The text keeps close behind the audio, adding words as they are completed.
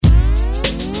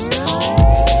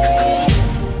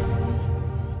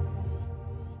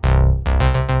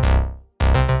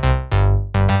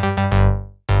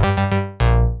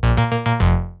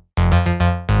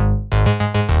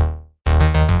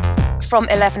From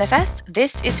 11FS,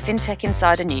 this is FinTech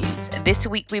Insider News. This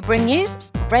week we bring you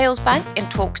Rails Bank in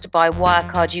talks to buy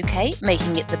Wirecard UK,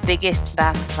 making it the biggest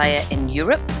BaaS player in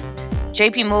Europe.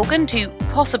 JP Morgan to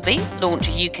possibly launch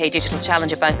a UK digital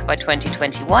challenger bank by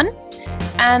 2021.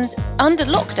 And under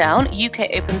lockdown,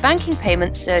 UK open banking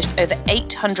payments surged over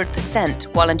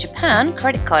 800%, while in Japan,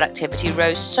 credit card activity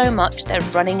rose so much they're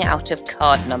running out of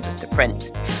card numbers to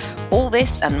print. All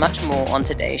this and much more on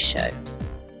today's show.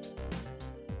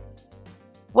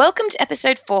 Welcome to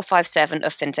episode 457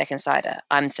 of FinTech Insider.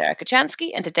 I'm Sarah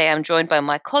Kocianski, and today I'm joined by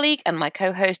my colleague and my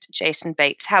co-host, Jason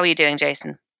Bates. How are you doing,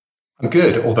 Jason? I'm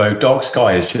good, although Dark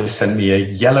Sky has just sent me a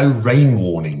yellow rain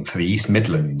warning for the East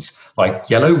Midlands. Like,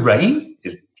 yellow rain?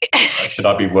 Should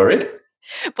I be worried?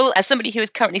 Well, as somebody who is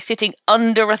currently sitting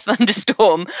under a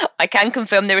thunderstorm, I can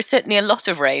confirm there is certainly a lot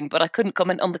of rain, but I couldn't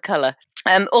comment on the colour.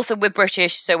 Also, we're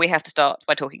British, so we have to start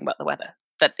by talking about the weather.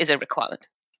 That is a requirement.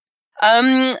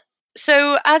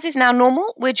 So, as is now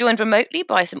normal, we're joined remotely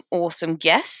by some awesome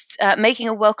guests. Making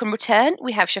a welcome return,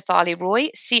 we have Shefali Roy,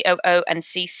 COO and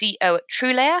CCO at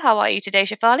TrueLayer. How are you today,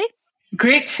 Shefali?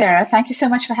 Great, Sarah. Thank you so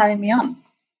much for having me on.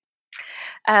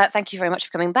 Thank you very much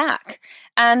for coming back.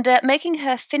 And making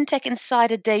her FinTech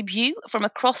Insider debut from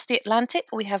across the Atlantic,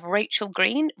 we have Rachel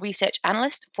Green, Research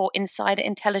Analyst for Insider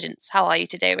Intelligence. How are you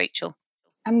today, Rachel?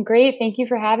 I'm great. Thank you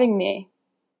for having me.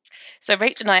 So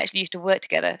Rachel and I actually used to work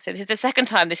together. So this is the second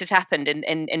time this has happened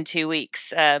in 2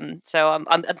 weeks. So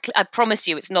I promise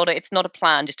you, it's not a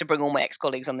plan just to bring all my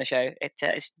ex-colleagues on the show.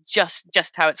 It's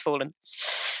just how it's fallen.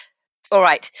 All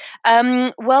right.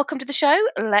 Welcome to the show.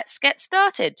 Let's get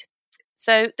started.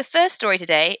 So the first story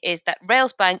today is that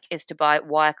Rails Bank is to buy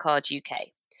Wirecard UK.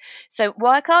 So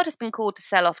Wirecard has been called to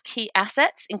sell off key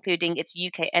assets, including its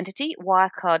UK entity,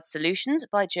 Wirecard Solutions,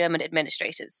 by German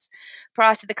administrators.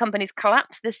 Prior to the company's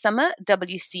collapse this summer,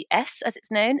 WCS, as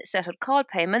it's known, settled card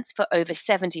payments for over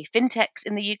 70 fintechs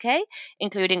in the UK,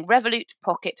 including Revolut,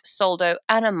 Pocket, Soldo,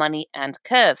 Anna Money, and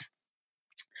Curve.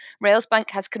 Rails Bank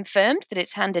has confirmed that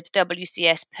it's handed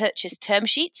WCS purchase term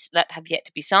sheets that have yet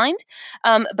to be signed,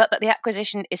 but that the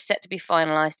acquisition is set to be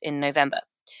finalised in November.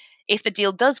 If the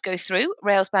deal does go through,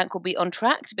 Rails Bank will be on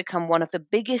track to become one of the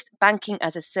biggest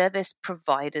banking-as-a-service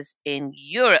providers in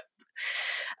Europe.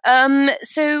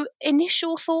 So,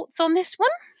 initial thoughts on this one?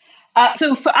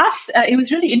 So for us, it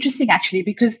was really interesting actually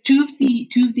because two of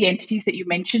the entities that you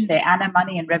mentioned there, Anna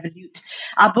Money and Revolut,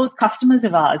 are both customers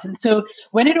of ours. And so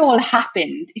when it all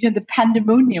happened, the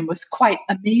pandemonium was quite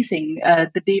amazing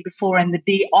the day before and the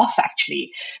day off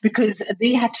actually, because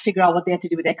they had to figure out what they had to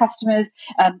do with their customers.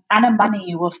 Anna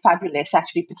Money were fabulous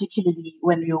actually, particularly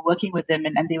when we were working with them,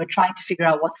 and they were trying to figure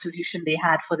out what solution they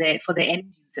had for their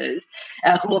end users,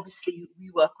 who obviously we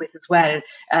work with as well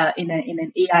in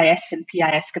an AIS and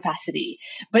PIS capacity.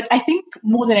 But I think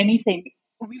more than anything,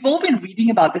 we've all been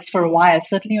reading about this for a while,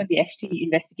 certainly when the FT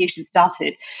investigation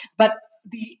started. But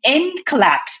the end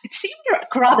collapse, it seemed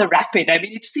rather rapid. I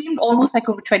mean, it seemed almost like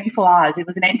over 24 hours. It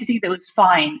was an entity that was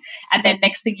fine. And then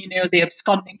next thing you know, they're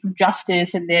absconding from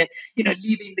justice and they're,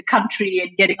 leaving the country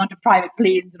and getting onto private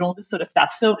planes and all this sort of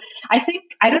stuff. So I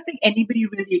don't think anybody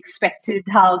really expected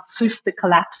how swift the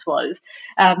collapse was.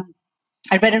 I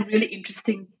read a really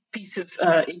interesting piece of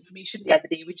information the other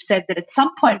day, which said that at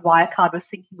some point Wirecard was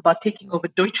thinking about taking over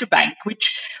Deutsche Bank,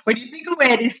 which, when you think of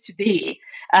where it is today,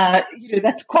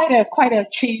 that's quite a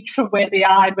change from where they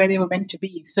are and where they were meant to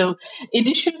be. So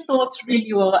initial thoughts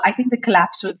really were, I think the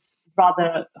collapse was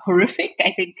rather horrific.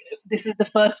 I think this is the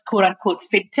first quote unquote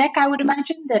fintech, I would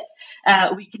imagine,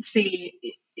 that we can say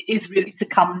is really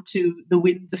succumbed to the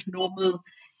winds of normal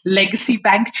legacy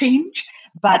bank change.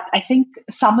 But I think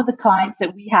some of the clients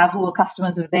that we have who are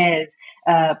customers of theirs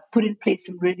put in place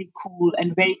some really cool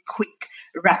and very quick,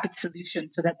 rapid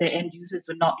solutions so that their end users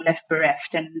were not left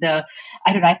bereft. And I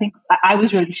don't know, I think I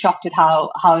was really shocked at how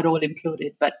it all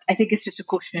imploded. But I think it's just a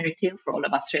cautionary tale for all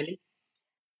of us, really.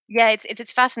 Yeah,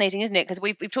 it's fascinating, isn't it? Because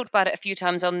we've talked about it a few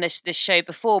times on this show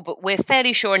before, but we're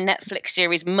fairly sure a Netflix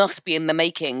series must be in the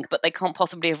making, but they can't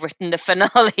possibly have written the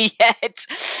finale yet.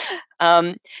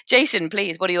 Jason,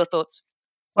 please, what are your thoughts?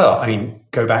 Well, I mean,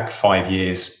 go back 5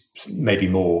 years, maybe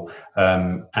more,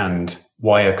 and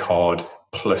Wirecard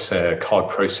plus a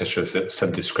card processor of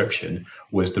some description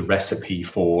was the recipe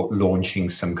for launching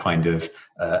some kind of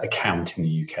account in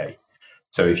the UK.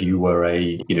 So if you were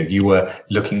you were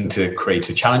looking to create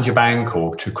a challenger bank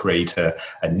or to create a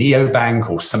neobank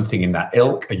or something in that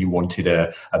ilk, and you wanted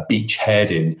a beachhead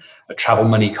in a travel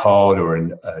money card or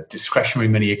a discretionary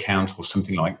money account or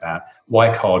something like that,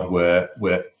 Wirecard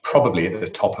were probably at the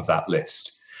top of that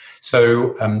list.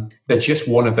 So they're just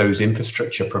one of those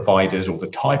infrastructure providers, or the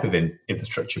type of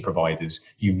infrastructure providers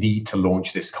you need to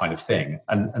launch this kind of thing.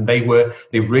 And they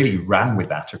really ran with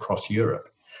that across Europe.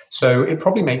 So it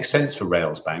probably makes sense for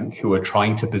Railsbank, who are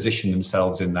trying to position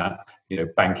themselves in that,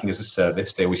 banking as a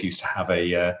service. They always used to have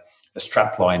a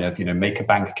strap line of, make a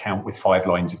bank account with 5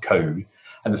 lines of code.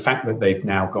 And the fact that they've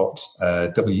now got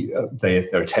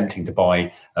they're attempting to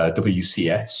buy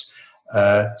WCS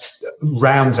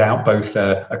rounds out both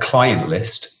a client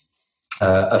list,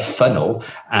 a funnel,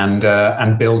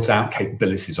 and builds out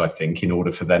capabilities, I think, in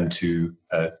order for them to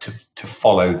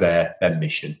follow their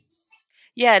mission.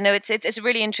 Yeah, no, it's a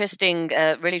really interesting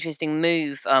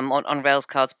move on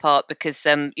Railscard's part, because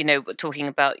talking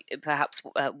about perhaps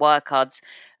Wirecard's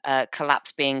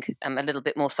collapse being a little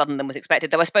bit more sudden than was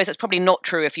expected. Though I suppose that's probably not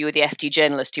true if you were the FT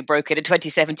journalist who broke it in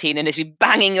 2017 and has been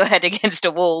banging your head against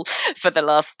a wall for the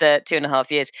last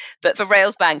 2.5 years. But for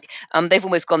Railsbank, they've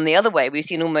almost gone the other way. We've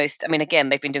seen almost, again,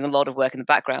 they've been doing a lot of work in the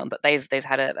background, but they've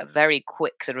had a very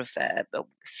quick sort of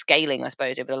scaling, I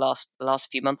suppose, over the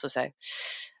last few months or so.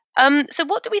 So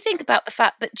what do we think about the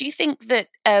fact that, do you think that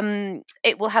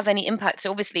it will have any impact? So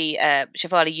obviously,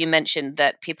 Shefali, you mentioned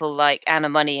that people like Anna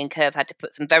Money and Curve had to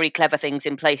put some very clever things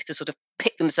in place to sort of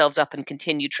pick themselves up and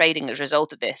continue trading as a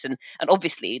result of this. And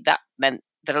obviously that meant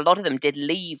that a lot of them did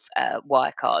leave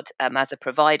Wirecard as a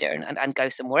provider and go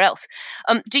somewhere else.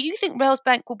 Do you think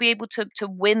Railsbank will be able to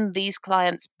win these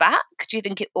clients back? Do you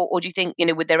think, or do you think,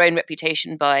 with their own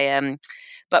reputation by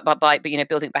building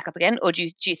it back up again, or do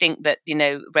you think that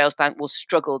Railsbank will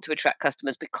struggle to attract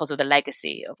customers because of the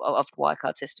legacy of the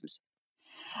Wirecard systems?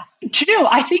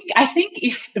 I think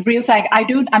if Railsbank,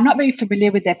 I'm not very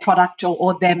familiar with their product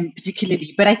or them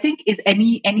particularly, but I think is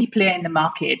any player in the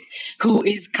market who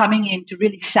is coming in to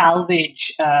really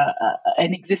salvage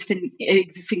an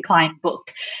existing client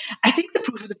book. I think the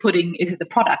proof of the pudding is in the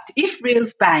product. If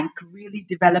Railsbank really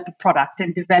develop a product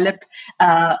and develop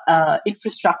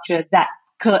infrastructure that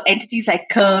entities like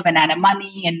Curve and Anna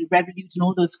Money and Revolut and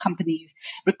all those companies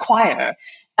require,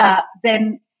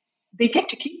 then they get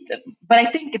to keep them. But I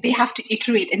think they have to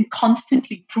iterate and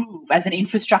constantly prove as an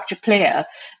infrastructure player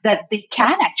that they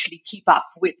can actually keep up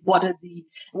with what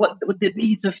the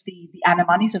needs of the Anna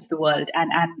Moneys of the world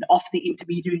and of the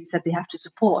intermediaries that they have to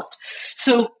support.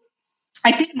 So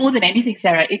I think more than anything,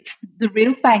 Sarah, it's the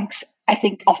Railsbanks, I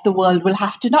think, of the world will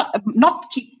have to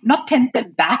not tempt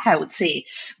them back, I would say,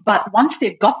 but once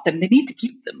they've got them, they need to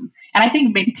keep them. And I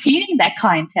think maintaining that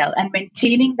clientele and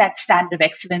maintaining that standard of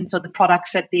excellence, or the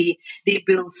products that they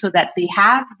build, so that they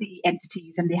have the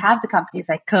entities and they have the companies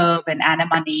like Curve and Anna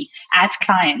Money as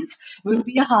clients, will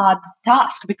be a hard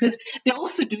task, because they're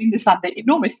also doing this under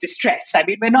enormous distress. I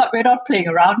mean, we're not playing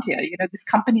around here. This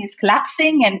company is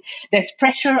collapsing, and there's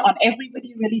pressure on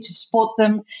everybody really to support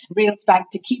them, Railsbank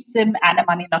to keep them, Anna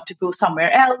Money not to go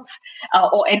somewhere else,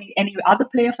 or any other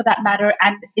player for that matter.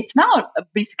 And it's now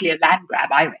basically a land grab,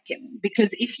 I reckon,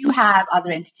 because if you have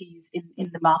other entities in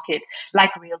the market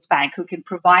like Railsbank who can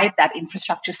provide that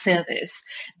infrastructure service,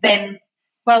 then,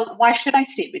 well, why should I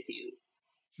stay with you?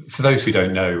 For those who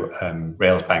don't know,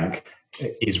 Railsbank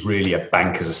is really a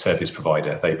bank as a service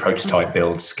provider. They prototype,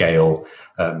 build, scale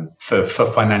for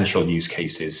financial use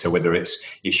cases. So whether it's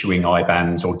issuing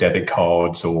IBANs or debit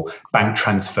cards or bank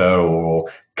transfer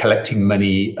or collecting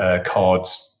money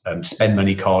cards, spend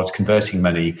money cards, converting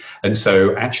money. And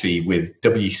so actually with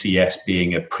WCS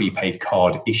being a prepaid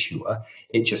card issuer,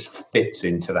 it just fits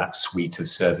into that suite of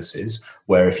services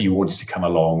where if you wanted to come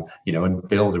along, and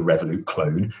build a Revolut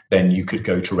clone, then you could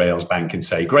go to Railsbank and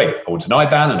say, great, I want an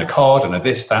IBAN and a card and a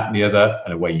this, that, and the other,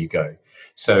 and away you go.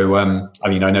 So, I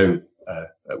know,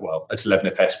 at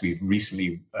 11FS, we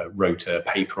recently wrote a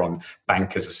paper on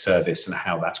bank as a service and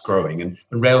how that's growing. And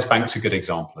Railsbank's a good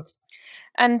example of it.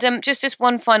 And just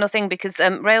one final thing, because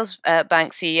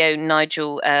Railsbank CEO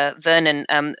Nigel Vernon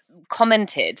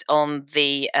commented on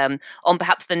on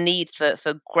perhaps the need for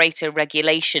greater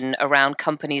regulation around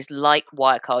companies like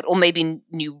Wirecard, or maybe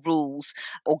new rules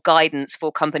or guidance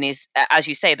for companies, as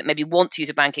you say, that maybe want to use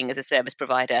a banking as a service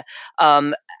provider.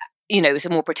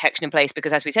 Some more protection in place,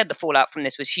 because as we said, the fallout from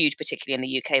this was huge, particularly in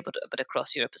the UK, but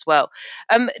across Europe as well.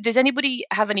 Does anybody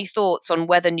have any thoughts on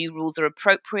whether new rules are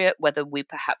appropriate, whether we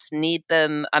perhaps need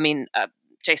them? I mean,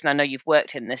 Jason, I know you've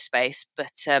worked in this space,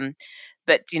 but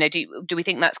do we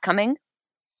think that's coming?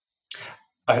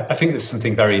 I think there's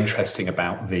something very interesting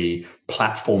about the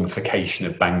platformification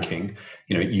of banking.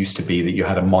 It used to be that you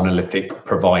had a monolithic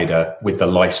provider with the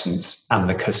license and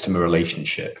the customer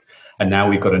relationship. And now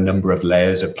we've got a number of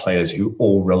layers of players who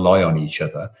all rely on each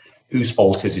other, whose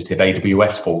fault is it if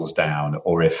AWS falls down,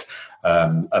 or if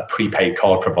a prepaid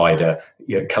card provider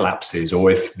collapses,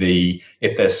 or if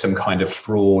there's some kind of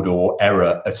fraud or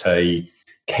error at a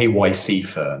KYC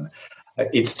firm?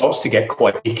 It starts to get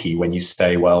quite icky when you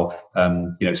say, well,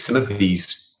 some of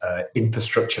these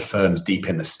infrastructure firms deep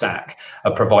in the stack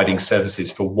are providing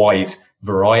services for wide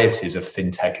varieties of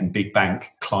fintech and big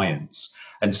bank clients.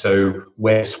 And so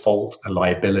where's fault and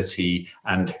liability,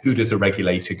 and who does the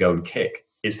regulator go and kick?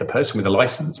 It's the person with a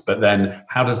license, but then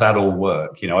how does that all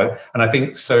work? And I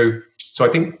think so. So I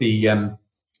think the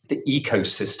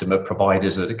ecosystem of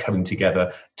providers that are coming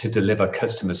together to deliver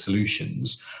customer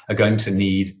solutions are going to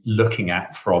need looking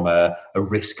at from a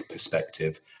risk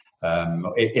perspective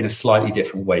in a slightly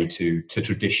different way to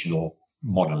traditional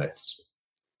monoliths.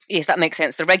 Yes, that makes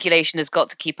sense. The regulation has got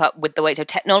to keep up with the way. So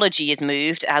technology has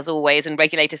moved, as always, and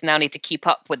regulators now need to keep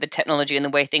up with the technology and the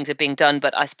way things are being done.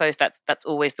 But I suppose that's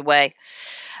always the way.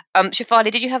 Shefali,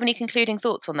 did you have any concluding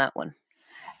thoughts on that one?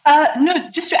 No,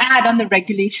 just to add on the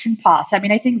regulation part, I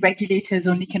mean, I think regulators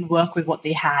only can work with what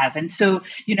they have. And so,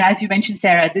 as you mentioned,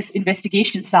 Sarah, this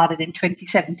investigation started in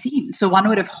 2017. So one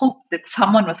would have hoped that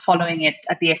someone was following it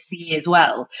at the FCA as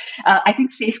well. I think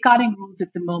safeguarding rules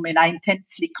at the moment are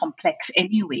intensely complex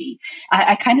anyway.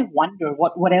 I kind of wonder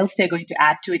what else they're going to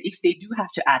add to it, if they do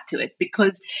have to add to it,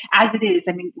 because as it is,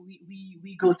 I mean,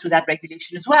 we go through that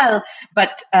regulation as well,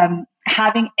 but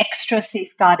having extra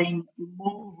safeguarding,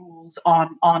 more rules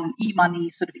on e-money,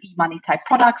 sort of e-money type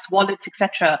products, wallets,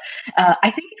 etc. I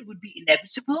think it would be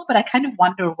inevitable, but I kind of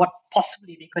wonder what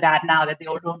possibly they could add now that they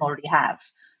don't already have.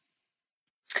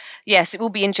 Yes, it will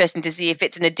be interesting to see if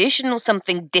it's an addition or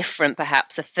something different,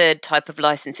 perhaps a third type of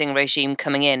licensing regime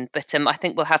coming in. But I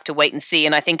think we'll have to wait and see.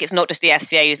 And I think it's not just the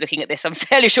FCA who's looking at this. I'm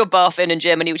fairly sure BaFin in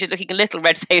Germany, which is looking a little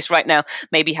red-faced right now,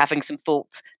 maybe having some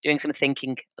thoughts, doing some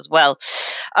thinking as well.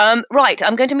 Right,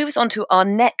 I'm going to move us on to our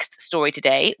next story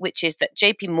today, which is that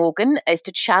JP Morgan is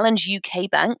to challenge UK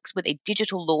banks with a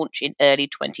digital launch in early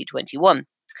 2021.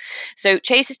 So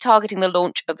Chase is targeting the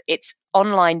launch of its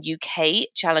online UK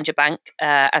challenger bank,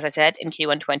 as I said, in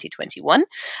Q1 2021.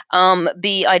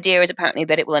 The idea is apparently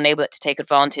that it will enable it to take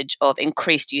advantage of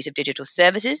increased use of digital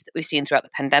services that we've seen throughout the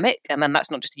pandemic. And that's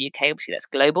not just the UK, obviously that's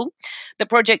global. The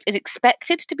project is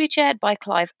expected to be chaired by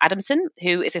Clive Adamson,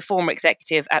 who is a former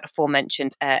executive at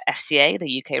aforementioned FCA,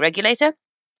 the UK regulator.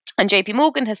 And JP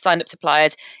Morgan has signed up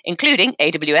suppliers, including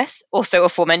AWS, also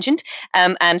aforementioned,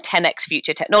 and 10x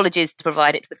Future Technologies to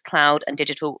provide it with cloud and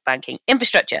digital banking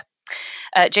infrastructure.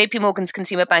 JP Morgan's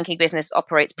consumer banking business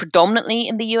operates predominantly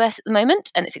in the US at the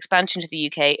moment, and its expansion to the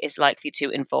UK is likely to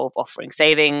involve offering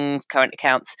savings, current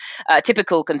accounts,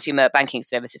 typical consumer banking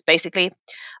services, basically.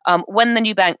 When the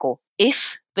new bank, or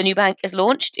if the new bank is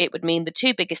launched, it would mean the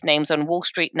two biggest names on Wall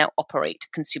Street now operate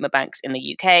consumer banks in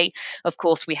the UK. Of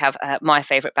course, we have my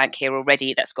favourite bank here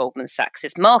already, that's Goldman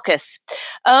Sachs' Marcus.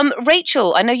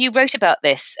 Rachel, I know you wrote about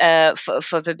this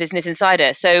for the Business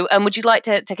Insider, so would you like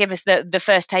to give us the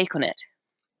first take on it?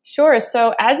 Sure.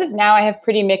 So as of now, I have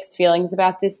pretty mixed feelings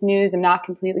about this news. I'm not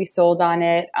completely sold on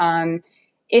it.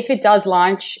 If it does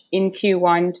launch in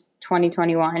Q1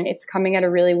 2021, it's coming at a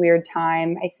really weird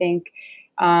time. I think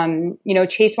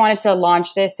Chase wanted to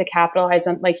launch this to capitalize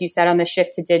on, like you said, on the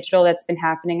shift to digital that's been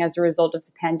happening as a result of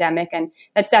the pandemic. And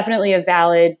that's definitely a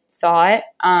valid thought.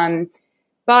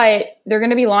 But they're going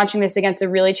to be launching this against a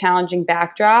really challenging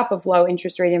backdrop of low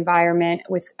interest rate environment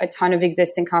with a ton of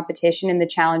existing competition in the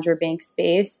challenger bank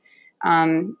space.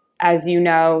 As you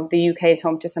know, the UK is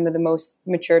home to some of the most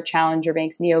mature challenger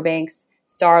banks, neobanks,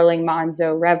 Starling,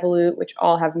 Monzo, Revolut, which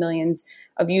all have millions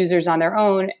of users on their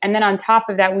own. And then on top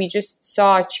of that, we just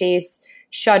saw Chase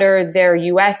shutter their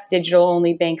US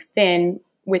digital-only bank Fin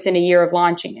within a year of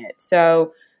launching it.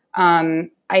 So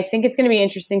I think it's going to be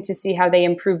interesting to see how they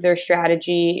improve their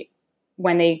strategy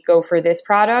when they go for this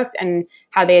product and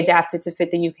how they adapt it to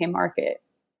fit the UK market.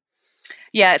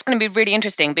 Yeah, it's going to be really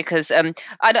interesting because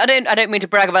I don't mean to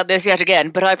brag about this yet again,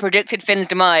 but I predicted Fin's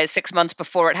demise 6 months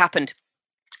before it happened.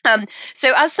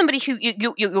 So as somebody who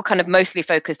you're kind of mostly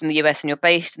focused in the US and you're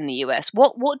based in the US,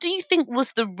 what do you think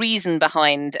was the reason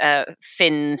behind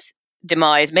Fin's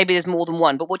demise? Maybe there's more than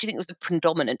one, but what do you think was the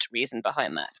predominant reason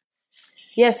behind that?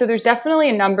 Yeah, so there's definitely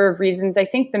a number of reasons. I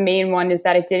think the main one is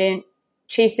that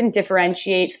Chase didn't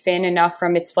differentiate Fin enough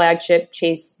from its flagship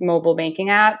Chase mobile banking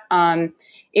app.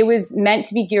 It was meant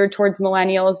to be geared towards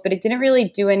millennials, but it didn't really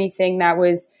do anything that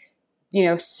was,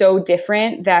 so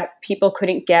different that people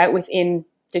couldn't get within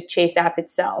the Chase app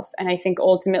itself. And I think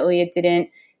ultimately it didn't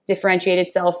differentiate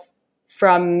itself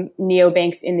from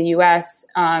neobanks in the US,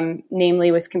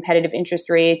 namely with competitive interest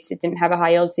rates. It didn't have a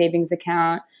high yield savings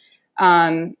account.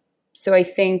 So I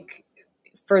think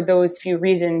for those few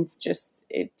reasons, just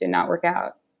it did not work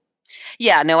out.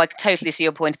 Yeah, no, I totally see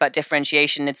your point about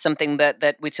differentiation. It's something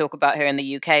that we talk about here in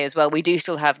the UK as well. We do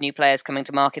still have new players coming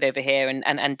to market over here,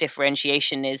 and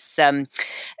differentiation is something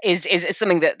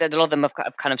that a lot of them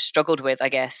have kind of struggled with, I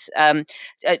guess.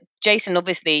 Jason,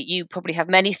 obviously, you probably have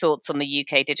many thoughts on the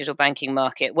UK digital banking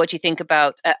market. What do you think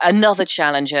about another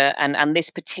challenger and this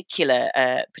particular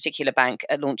bank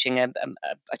launching a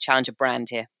challenger brand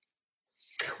here?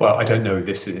 Well, I don't know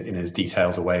this in as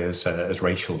detailed a way as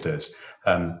Rachel does,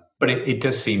 but it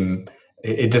does seem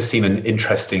an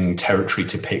interesting territory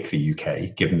to pick, the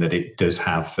UK, given that it does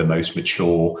have the most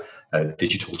mature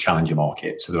digital challenger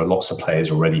market. So there are lots of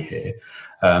players already here.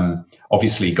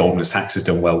 Obviously, Goldman Sachs has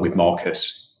done well with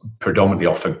Marcus, predominantly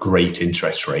off a great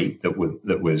interest rate that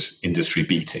was industry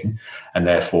beating, and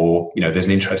therefore, there's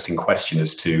an interesting question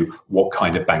as to what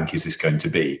kind of bank is this going to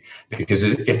be, because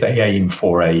if they aim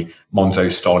for a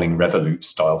Monzo, Starling, Revolut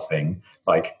style thing,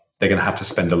 like, they're going to have to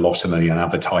spend a lot of money on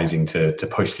advertising to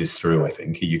push this through. I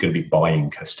think you're going to be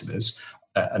buying customers,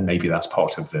 and maybe that's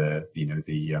part of the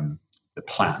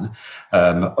plan.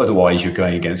 Otherwise, you're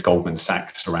going against Goldman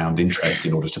Sachs around interest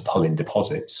in order to pull in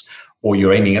deposits, or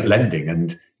you're aiming at lending,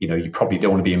 and you probably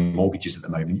don't want to be in mortgages at the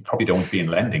moment. You probably don't want to be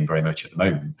in lending very much at the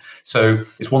moment. So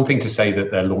it's one thing to say that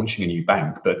they're launching a new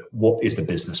bank, but what is the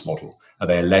business model? Are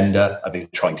they a lender? Are they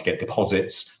trying to get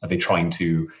deposits? Are they trying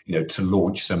to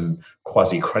launch some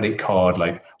quasi credit card?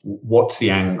 Like, what's the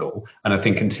angle? And I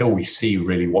think until we see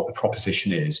really what the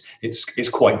proposition is, it's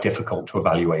quite difficult to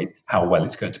evaluate how well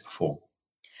it's going to perform.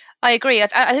 I agree.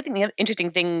 I think the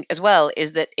interesting thing as well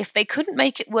is that if they couldn't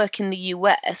make it work in the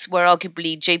US, where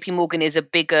arguably JP Morgan is a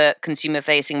bigger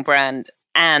consumer-facing brand,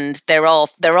 and there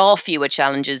are fewer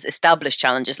challengers, established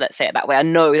challengers, let's say it that way. I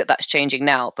know that that's changing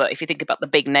now, but if you think about the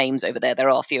big names over there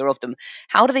are fewer of them.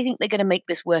 How do they think they're going to make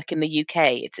this work in the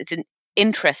UK? It's an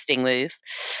interesting move.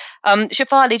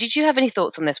 Shefali, did you have any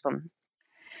thoughts on this one?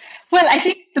 Well, I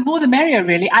think the more the merrier,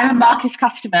 really. I'm a Marcus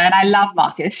customer and I love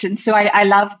Marcus. And so I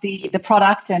love the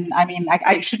product. And I mean,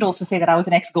 I should also say that I was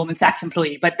an ex-Goldman Sachs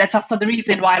employee, but that's also the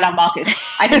reason why I love Marcus.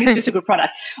 I think it's just a good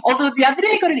product. Although the other day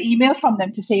I got an email from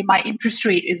them to say my interest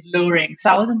rate is lowering. So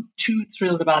I wasn't too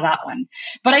thrilled about that one.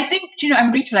 But I think,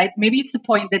 I'm Rachel, right? Maybe it's the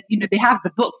point that, they have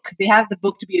the book. They have the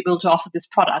book to be able to offer this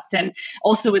product. And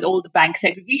also with all the bank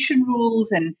segregation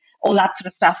rules and all that sort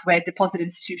of stuff where deposit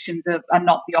institutions are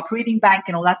not the operating bank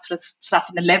and all that sort of stuff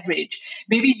in the leverage,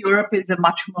 maybe Europe is a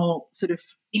much more sort of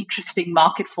interesting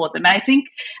market for them. And I think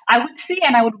I would say,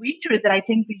 and I would reiterate that I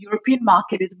think the European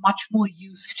market is much more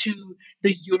used to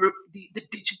the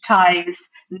digitized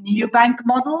neobank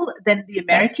model than the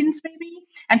Americans maybe.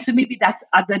 And so maybe that's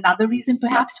another reason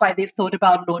perhaps why they've thought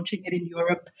about launching it in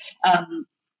Europe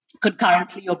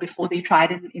concurrently or before they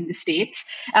tried in the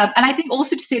States. And I think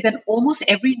also to say that almost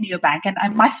every neobank, and I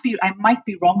might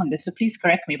be wrong on this, so please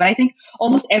correct me, but I think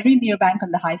almost every neobank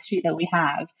on the high street that we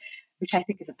have, which I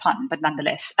think is a pun, but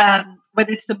nonetheless,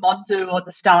 whether it's the Monzo or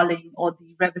the Starling or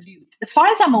the Revolut, as far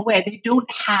as I'm aware, they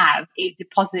don't have a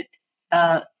deposit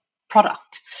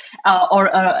product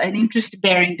or an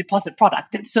interest-bearing deposit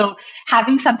product. And so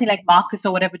having something like Marcus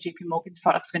or whatever JP Morgan's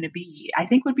product's going to be, I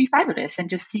think would be fabulous, and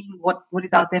just seeing what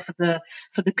is out there for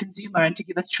the consumer and to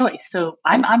give us choice. So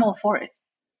I'm all for it.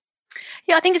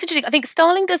 Yeah, I think it's interesting. I think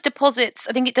Starling does deposits.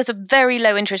 I think it does a very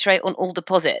low interest rate on all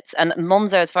deposits. And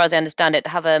Monzo, as far as I understand it,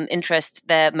 have interest.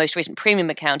 Their most recent premium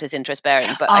account is interest bearing.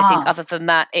 But I think other than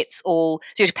that, it's all,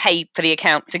 so you have to pay for the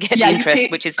account to get the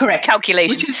interest, which is correct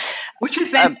calculations. Which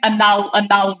is then a null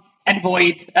and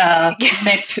void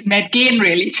net gain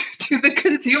really to the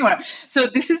consumer. So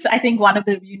this is, I think, one of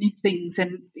the unique things.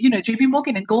 And, JP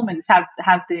Morgan and Goldman's have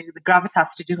the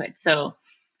gravitas to do it. So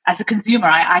as a consumer,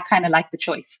 I kind of like the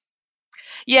choice.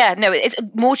 Yeah, no, it's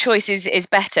more choice is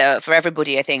better for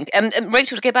everybody, I think.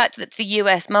 Rachel, to go back to the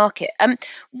US market,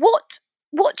 what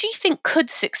do you think could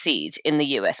succeed in the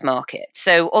US market?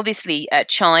 So obviously,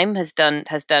 Chime has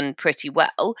done pretty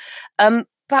well.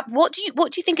 But what do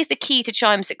you think is the key to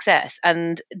Chime's success?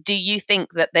 And do you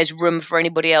think that there's room for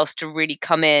anybody else to really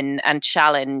come in and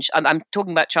challenge? I'm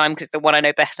talking about Chime because the one I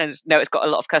know best. I know it's got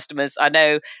a lot of customers. I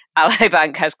know Ally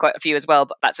Bank has quite a few as well,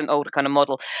 but that's an older kind of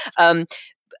model.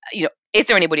 Is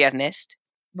there anybody I've missed?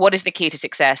 What is the key to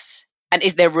success? And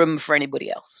is there room for anybody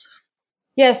else?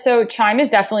 Yeah, so Chime is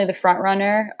definitely the front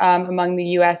runner among the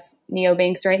US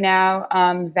neobanks right now.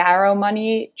 Varo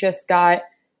Money just got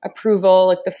approval,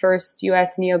 like the first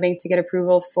US neobank to get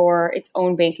approval for its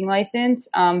own banking license,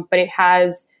 but it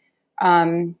has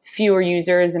fewer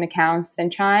users and accounts than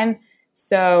Chime.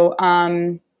 So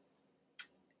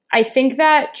I think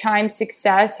that Chime's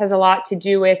success has a lot to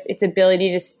do with its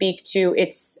ability to speak to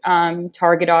its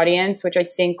target audience, which I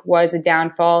think was a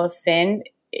downfall of Fin,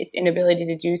 its inability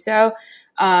to do so.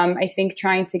 I think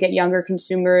trying to get younger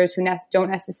consumers who don't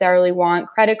necessarily want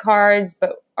credit cards,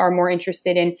 but are more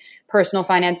interested in personal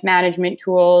finance management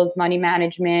tools, money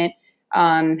management,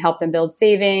 help them build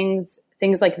savings,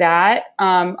 things like that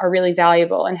are really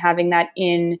valuable. And having that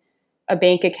in a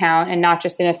bank account and not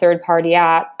just in a third-party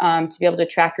app to be able to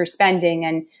track your spending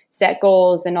and set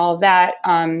goals and all of that,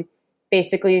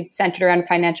 basically centered around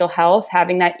financial health,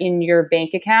 having that in your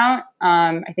bank account,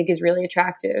 I think is really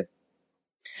attractive.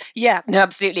 Yeah, no,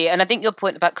 absolutely. And I think your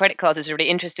point about credit cards is a really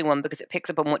interesting one because it picks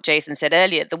up on what Jason said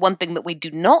earlier. The one thing that we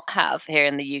do not have here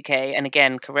in the UK, and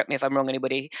again, correct me if I'm wrong,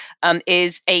 anybody,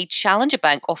 is a challenger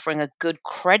bank offering a good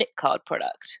credit card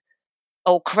product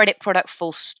or credit product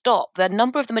full stop. A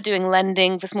number of them are doing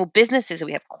lending for small businesses.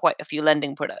 We have quite a few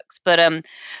lending products. But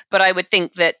I would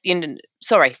think that,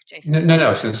 sorry, Jason. No, I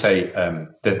was going to say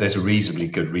that there's a reasonably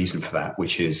good reason for that,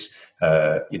 which is,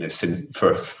 since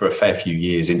for a fair few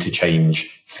years,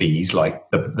 interchange fees, like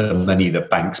the money that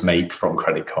banks make from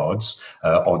credit cards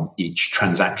on each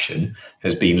transaction,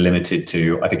 has been limited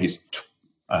to, I think it's,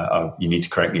 you need to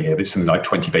correct me here, but it's something like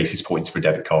 20 basis points for a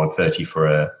debit card, 30 for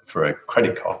a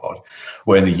credit card.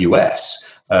 Where in the US,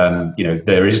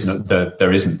 there isn't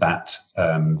that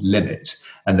limit.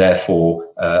 And therefore,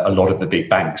 a lot of the big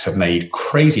banks have made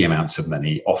crazy amounts of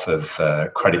money off of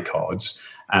credit cards.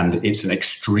 And it's an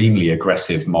extremely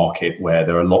aggressive market where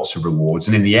there are lots of rewards.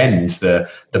 And in the end, the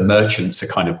merchants are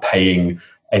kind of paying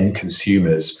end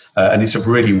consumers. And it's a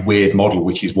really weird model,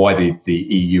 which is why the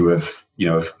EU have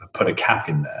put a cap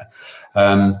in there.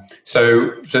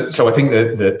 So I think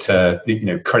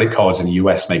that credit cards in the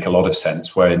US make a lot of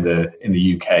sense, where in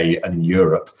the UK and in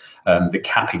Europe, the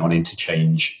capping on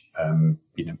interchange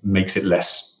makes it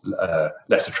less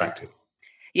attractive.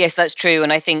 Yes, that's true.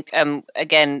 And I think,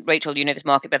 again, Rachel, you know this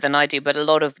market better than I do, but a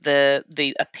lot of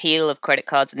the appeal of credit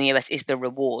cards in the US is the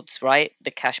rewards, right?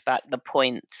 The cashback, the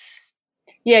points.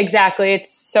 Yeah, exactly.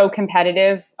 It's so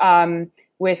competitive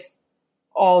with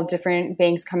all different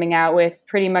banks coming out with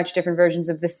pretty much different versions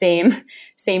of the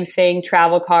same thing,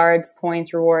 travel cards,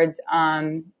 points, rewards.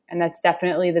 And that's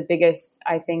definitely the biggest,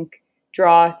 I think,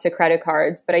 draw to credit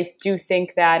cards. But I do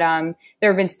think that there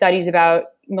have been studies about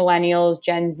millennials,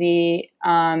 Gen Z,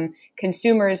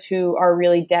 consumers who are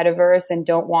really debt averse and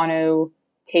don't want to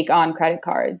take on credit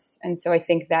cards. And so I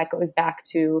think that goes back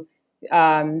to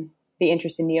the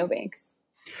interest in neobanks.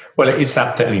 Well, it's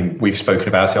that thing. I mean, we've spoken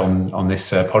about it on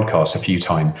this podcast a few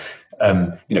times.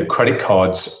 Credit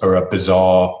cards are a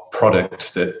bizarre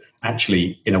product that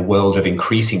actually, in a world of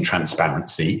increasing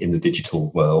transparency in the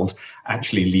digital world,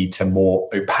 actually lead to more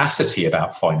opacity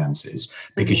about finances,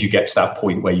 because you get to that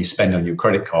point where you spend on your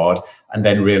credit card and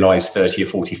then realize 30 or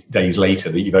 40 days later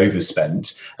that you've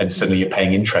overspent, and suddenly you're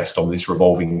paying interest on this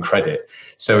revolving credit.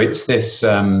 So it's this,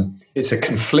 it's a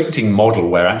conflicting model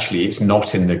where actually it's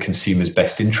not in the consumer's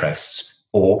best interests,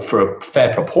 or for a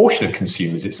fair proportion of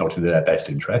consumers, it's not in their best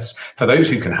interests. For those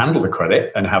who can handle the credit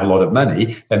and have a lot of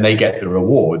money, then they get the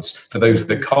rewards. For those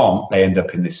that can't, they end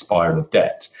up in this spiral of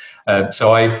debt.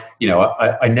 So I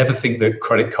never think that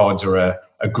credit cards are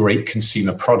a great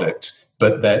consumer product,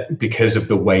 but that because of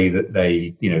the way that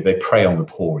they prey on the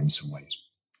poor in some ways.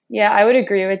 Yeah, I would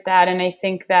agree with that. And I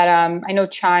think that I know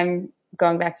Chime,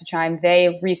 going back to Chime,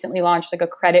 they recently launched like a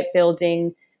credit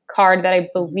building card that I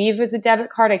believe was a debit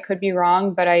card. I could be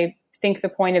wrong, but I think the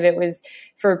point of it was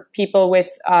for people with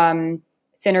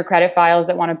thinner credit files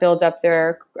that want to build up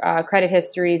their credit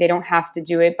history. They don't have to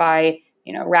do it by,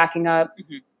 racking up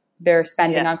their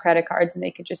spending on credit cards, and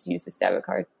they could just use this debit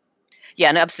card.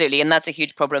 Yeah, no, absolutely. And that's a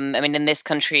huge problem. I mean, in this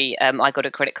country, I got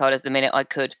a credit card at the minute I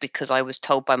could, because I was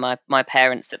told by my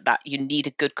parents that you need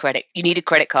a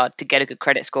credit card to get a good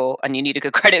credit score, and you need a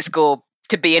good credit score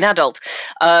to be an adult.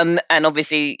 And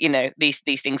obviously, these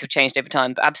things have changed over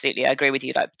time. But absolutely, I agree with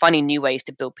you. Like, finding new ways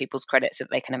to build people's credit so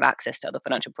that they can have access to other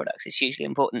financial products is hugely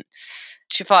important.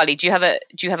 Shefali, do you have a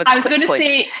I was going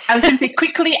to say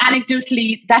quickly,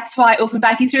 anecdotally, that's why open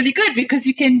banking is really good, because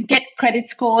you can get credit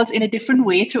scores in a different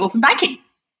way through open banking.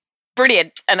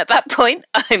 Brilliant. And at that point,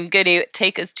 I'm going to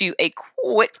take us to a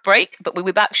quick break, but we'll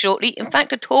be back shortly, in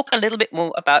fact, to talk a little bit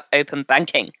more about open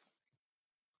banking.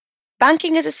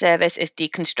 Banking as a service is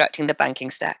deconstructing the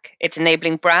banking stack. It's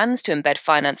enabling brands to embed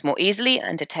finance more easily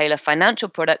and to tailor financial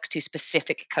products to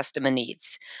specific customer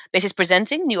needs. This is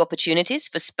presenting new opportunities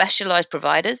for specialized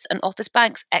providers and offers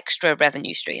banks extra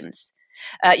revenue streams.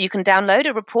 You can download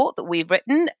a report that we've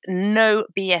written, No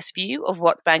BS View of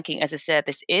what banking as a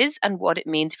service is and what it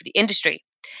means for the industry.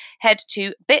 Head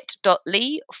to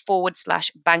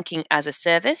bit.ly/banking as a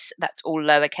service. That's all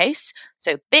lowercase.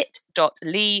 So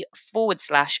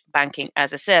bit.ly/banking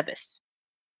as a service.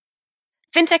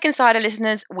 FinTech Insider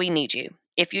listeners, we need you.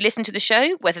 If you listen to the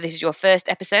show, whether this is your first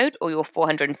episode or your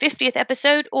 450th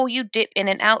episode, or you dip in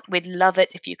and out, we'd love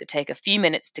it if you could take a few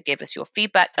minutes to give us your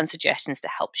feedback and suggestions to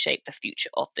help shape the future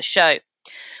of the show.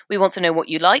 We want to know what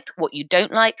you like, what you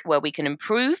don't like, where we can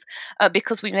improve,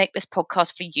 because we make this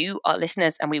podcast for you, our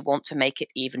listeners, and we want to make it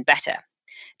even better.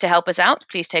 To help us out,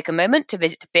 please take a moment to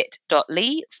visit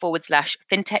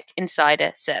bit.ly/FinTech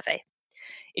Insider Survey.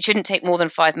 It shouldn't take more than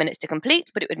 5 minutes to complete,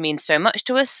 but it would mean so much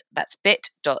to us. That's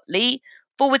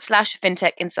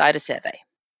bit.ly/FinTech Insider Survey.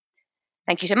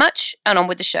 Thank you so much, and on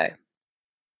with the show.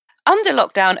 Under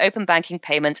lockdown, open banking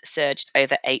payments surged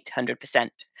over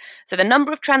 800%. So the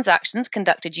number of transactions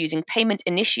conducted using payment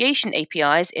initiation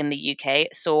APIs in the UK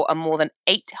saw a more than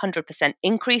 800%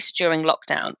 increase during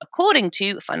lockdown, according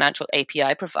to financial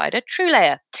API provider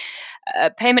TrueLayer.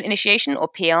 Payment initiation, or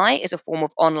PI, is a form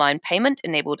of online payment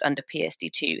enabled under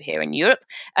PSD2 here in Europe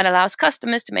and allows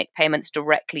customers to make payments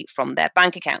directly from their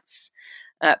bank accounts.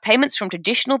 Payments from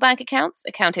traditional bank accounts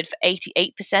accounted for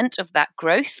 88% of that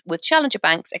growth, with challenger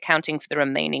banks accounting for the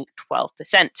remaining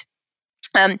 12%.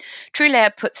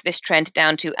 TrueLayer puts this trend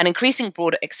down to an increasing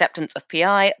broader acceptance of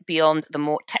PI beyond the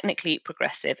more technically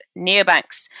progressive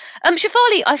neobanks.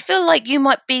 Shefali, I feel like you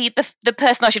might be the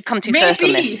person I should come to first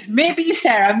on this. Maybe,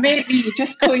 Sarah, maybe,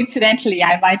 just coincidentally,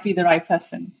 I might be the right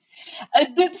person.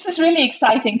 This is really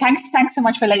exciting. Thanks so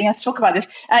much for letting us talk about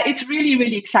this. It's really,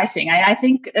 really exciting. I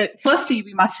think, firstly,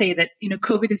 we must say that,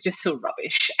 COVID is just so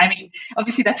rubbish. I mean,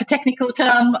 obviously, that's a technical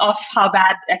term of how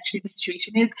bad actually the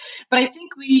situation is. But I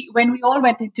think when we all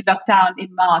went into lockdown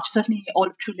in March, certainly all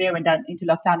of TrueLayer went into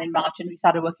lockdown in March and we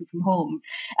started working from home.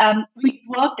 We've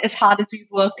worked as hard as we've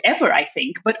worked ever, I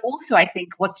think. But also, I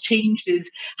think what's changed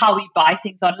is how we buy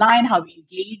things online, how we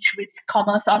engage with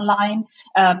commerce online,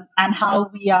 and how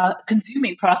we are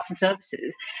consuming products and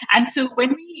services. And so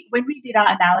when we did our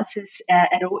analysis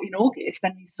in August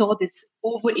and we saw this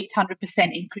over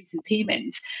 800% increase in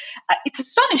payments, it's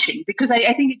astonishing because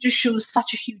I think it just shows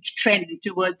such a huge trend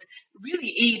towards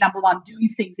really, number one, doing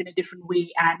things in a different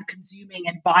way and consuming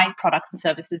and buying products and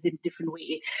services in a different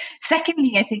way.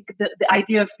 Secondly, I think the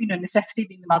idea of necessity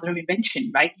being the mother of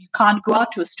invention, right? You can't go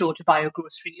out to a store to buy your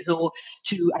groceries or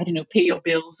to, pay your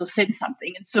bills or send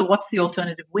something. And so what's the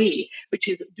alternative way, which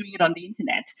is doing it on the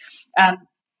internet?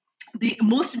 The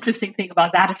most interesting thing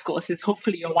about that, of course, is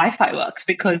hopefully your Wi-Fi works,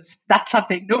 because that's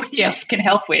something nobody else can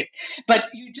help with. But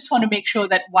you just want to make sure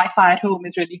that Wi-Fi at home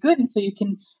is really good, and so you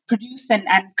can produce and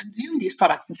consume these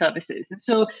products and services. And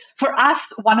so for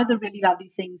us, one of the really lovely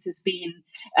things has been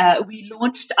we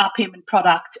launched our payment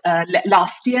product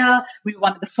last year. We were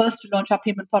one of the first to launch our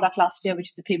payment product last year,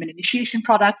 which is a payment initiation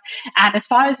product. And as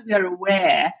far as we are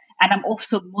aware, and I'm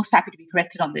also most happy to be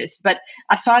corrected on this, but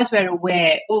as far as we're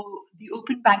aware, the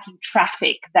open banking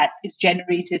traffic that is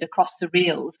generated across the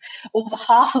rails, over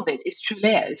half of it is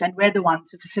TrueLayers, and we're the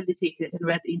ones who facilitate it, and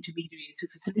we're the intermediaries who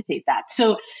facilitate that.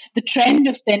 So the trend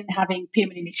of then having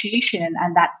payment initiation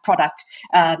and that product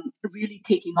really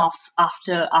taking off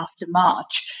after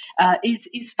March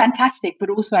is fantastic,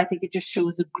 but also I think it just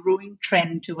shows a growing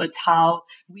trend towards how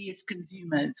we as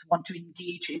consumers want to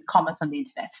engage in commerce on the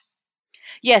internet.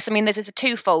 Yes, I mean, there's a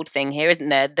twofold thing here, isn't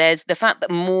there? There's the fact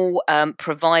that more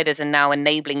providers are now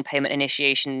enabling payment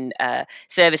initiation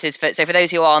services. So for those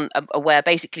who aren't aware,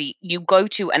 basically, you go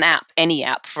to an app, any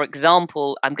app. For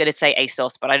example, I'm going to say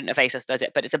ASOS, but I don't know if ASOS does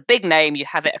it, but it's a big name. You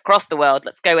have it across the world.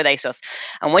 Let's go with ASOS.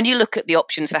 And when you look at the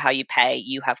options for how you pay,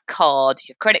 you have card,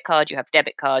 you have credit card, you have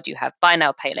debit card, you have buy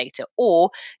now, pay later,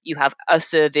 or you have a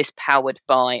service powered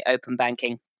by open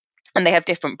banking. And they have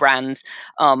different brands.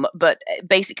 But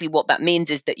basically what that means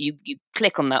is that you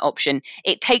click on that option.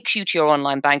 It takes you to your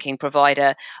online banking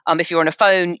provider. If you're on a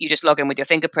phone, you just log in with your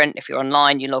fingerprint. If you're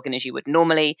online, you log in as you would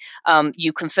normally.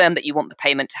 You confirm that you want the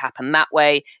payment to happen that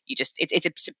way. It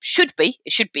should be,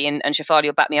 and Shefali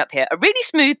will back me up here, a really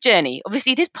smooth journey.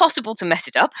 Obviously, it is possible to mess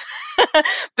it up,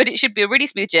 but it should be a really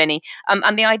smooth journey.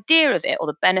 And the idea of it, or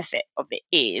the benefit of it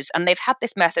is, and they've had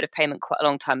this method of payment quite a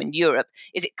long time in Europe,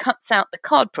 is it cuts out the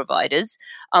card provider.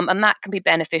 And that can be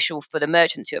beneficial for the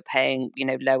merchants who are paying,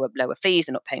 lower fees.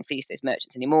 They're not paying fees to those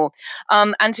merchants anymore,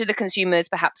 and to the consumers,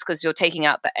 perhaps because you're taking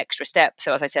out that extra step.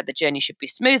 So, as I said, the journey should be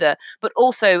smoother, but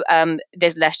also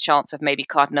there's less chance of maybe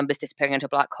card numbers disappearing into a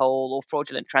black hole or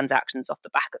fraudulent transactions off the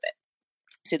back of it.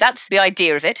 So that's the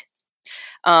idea of it.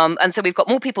 And so we've got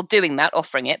more people doing that,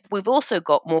 offering it. We've also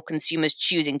got more consumers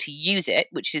choosing to use it,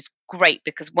 which is great,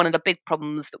 because one of the big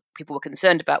problems that people were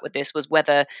concerned about with this was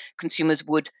whether consumers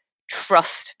would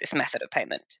trust this method of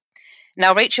payment.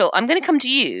 Now, Rachel, I'm going to come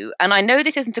to you, and I know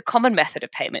this isn't a common method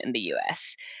of payment in the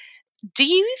US. Do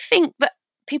you think that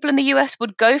people in the US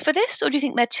would go for this, or do you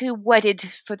think they're too wedded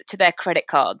to their credit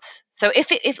cards? So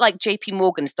if like JP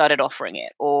Morgan started offering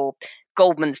it, or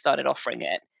Goldman started offering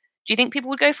it, do you think people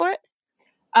would go for it?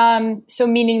 So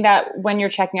meaning that when you're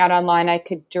checking out online, I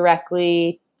could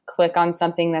directly click on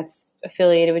something that's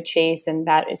affiliated with Chase, and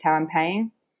that is how I'm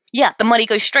paying? Yeah, the money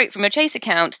goes straight from your Chase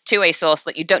account to ASOS.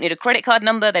 Like, you don't need a credit card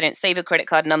number. They don't save a credit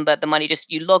card number. The money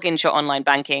you log into your online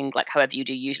banking, like however you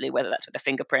do usually, whether that's with a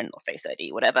fingerprint or Face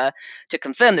ID, whatever, to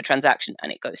confirm the transaction,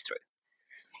 and it goes through.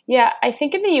 Yeah, I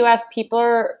think in the US, people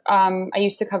are, I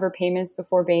used to cover payments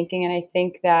before banking, and I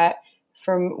think that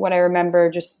from what I remember,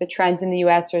 just the trends in the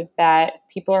US are that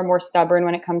people are more stubborn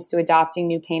when it comes to adopting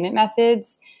new payment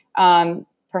methods,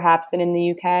 perhaps than in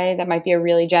the UK. That might be a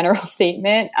really general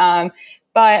statement.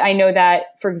 But I know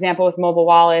that, for example, with mobile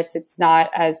wallets, it's not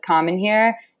as common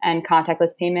here, and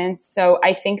contactless payments. So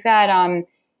I think that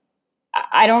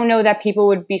I don't know that people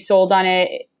would be sold on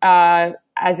it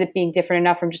as it being different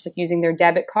enough from just like using their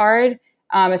debit card,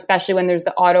 especially when there's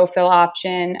the autofill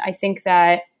option. I think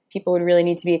that people would really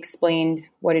need to be explained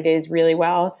what it is really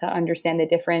well to understand the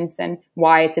difference and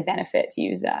why it's a benefit to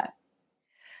use that.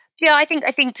 Yeah, I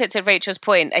think to Rachel's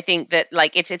point, I think that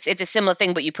like it's a similar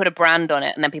thing, but you put a brand on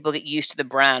it and then people get used to the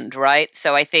brand, right?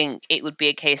 So I think it would be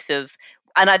a case of,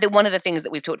 and I think one of the things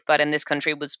that we've talked about in this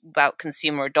country was about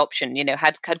consumer adoption. You know,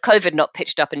 had COVID not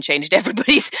pitched up and changed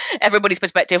everybody's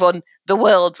perspective on the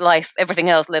world, life, everything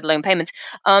else, let alone payments,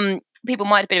 people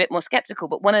might have been a bit more skeptical.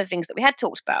 But one of the things that we had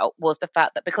talked about was the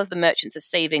fact that because the merchants are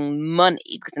saving money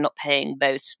because they're not paying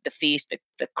the fees to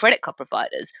the credit card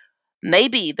providers,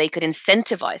 maybe they could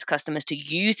incentivize customers to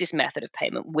use this method of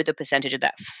payment with a percentage of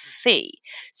that fee.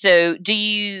 So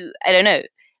I don't know.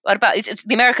 What about,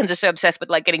 the Americans are so obsessed with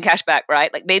like getting cash back,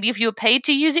 right? Like maybe if you were paid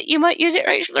to use it, you might use it,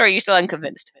 Rachel, or are you still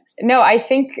unconvinced? No, I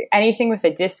think anything with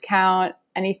a discount,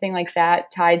 anything like that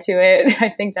tied to it, I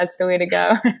think that's the way to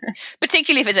go.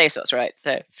 Particularly if it's ASOS, right?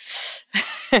 So,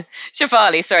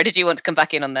 Shefali, sorry, did you want to come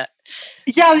back in on that?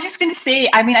 Yeah, I was just going to say,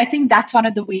 I mean, I think that's one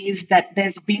of the ways that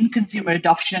there's been consumer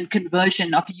adoption and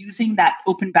conversion of using that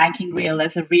open banking rail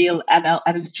as a rail and a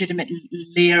legitimate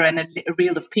layer and a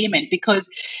rail of payment. Because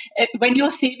when you're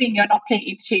saving, you're not paying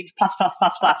interchange plus,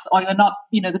 or you're not,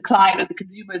 the client or the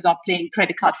consumer is not paying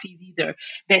credit card fees either.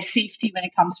 There's safety when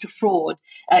it comes to fraud.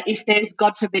 If there's,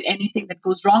 God forbid, anything that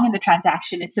goes wrong in the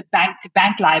transaction, it's a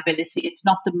bank-to-bank liability. It's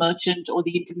not the merchant or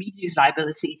the intermediary's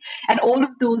liability. And all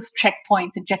of those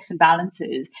checkpoints and checks and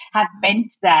balances have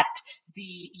meant that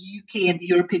the UK and the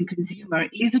European consumer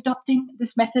is adopting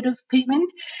this method of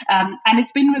payment. And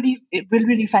it's been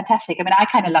really fantastic. I mean, I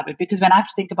kind of love it because when I have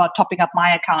to think about topping up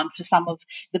my account for some of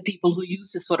the people who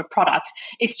use this sort of product,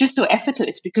 it's just so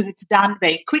effortless because it's done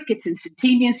very quick. It's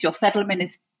instantaneous. Your settlement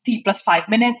is T plus 5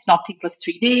 minutes, not T plus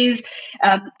 3 days.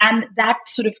 And that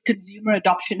sort of consumer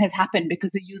adoption has happened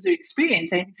because the user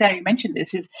experience, and Sarah mentioned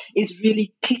this, is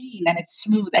really clean and it's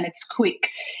smooth and it's quick.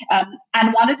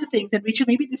 And one of the things, and Rachel,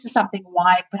 maybe this is something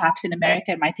why perhaps in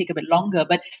America it might take a bit longer,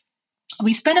 but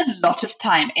we spent a lot of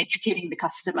time educating the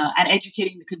customer and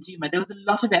educating the consumer. There was a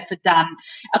lot of effort done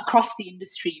across the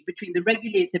industry, between the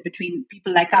regulator, between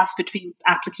people like us, between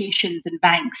applications and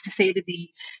banks, to say to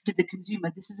the consumer,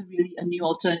 this is really a new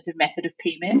alternative method of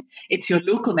payment. It's your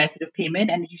local method of payment,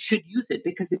 and you should use it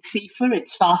because it's safer,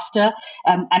 it's faster,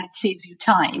 and it saves you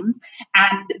time.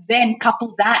 And then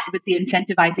couple that with the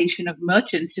incentivization of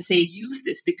merchants to say, use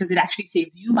this because it actually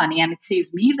saves you money and it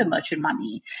saves me, the merchant,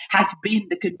 money.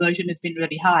 The conversion has been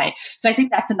really high. So I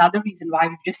think that's another reason why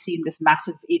we've just seen this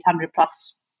massive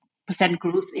 800+%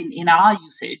 growth in our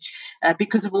usage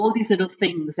because of all these little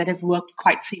things that have worked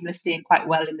quite seamlessly and quite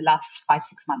well in the last 5-6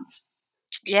 months.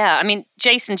 Yeah, I mean,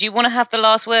 Jason, do you want to have the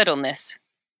last word on this?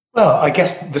 Well, I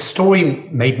guess the story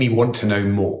made me want to know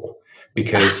more.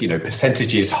 Because,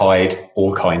 percentages hide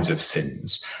all kinds of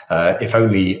sins. If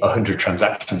only 100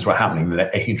 transactions were happening, then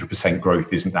 800%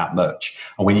 growth isn't that much.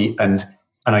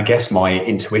 And I guess my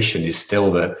intuition is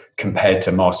still that compared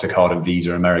to MasterCard and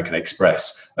Visa, American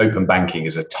Express, open banking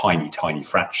is a tiny, tiny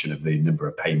fraction of the number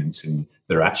of payments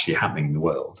that are actually happening in the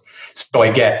world. So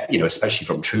I get, especially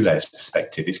from TrueLayer's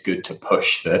perspective, it's good to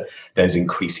push that there's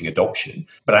increasing adoption.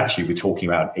 But actually, we're talking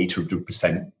about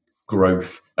 800%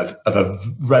 growth of a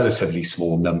relatively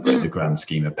small number in the grand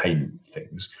scheme of payment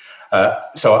things.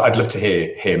 So I'd love to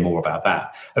hear more about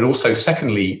that. And also,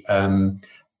 secondly,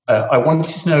 I wanted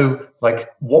to know like,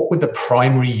 what were the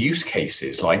primary use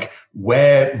cases? Like,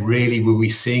 where really were we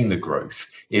seeing the growth?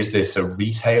 Is this a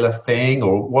retailer thing,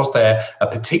 or was there a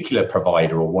particular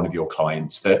provider or one of your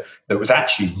clients that was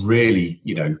actually really,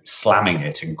 slamming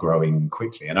it and growing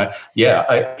quickly? And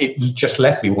it just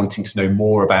left me wanting to know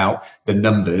more about the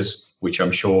numbers, which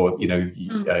I'm sure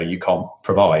you can't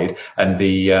provide, and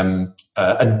the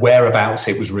and whereabouts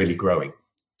it was really growing.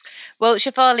 Well,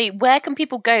 Shefali, where can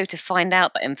people go to find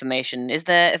out that information?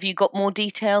 Have you got more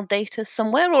detailed data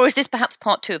somewhere, or is this perhaps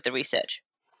part 2 of the research?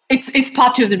 It's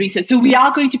part 2 of the research. So we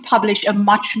are going to publish a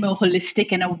much more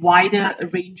holistic and a wider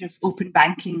range of open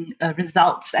banking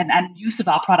results and use of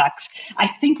our products. I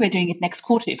think we're doing it next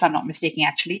quarter, if I'm not mistaken,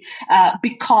 actually,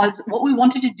 because what we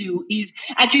wanted to do is,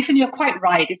 and Jason, you're quite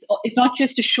right, it's not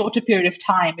just a shorter period of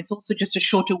time, it's also just a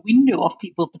shorter window of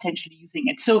people potentially using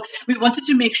it. So we wanted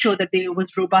to make sure that there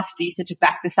was robust data to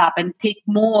back this up and take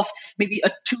more of maybe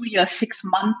a 2-year,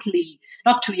 6-monthly,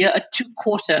 not 2-year, a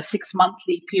 2-quarter,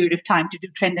 6-monthly period of time to do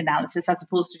trend analysis, as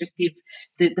opposed to just give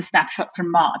the snapshot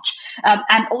from March.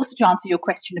 And also to answer your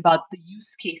question about the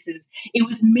use cases, it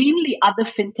was mainly other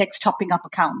fintechs topping up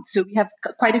accounts. So we have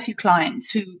quite a few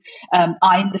clients who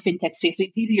are in the fintech space. So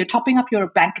it's either you're topping up your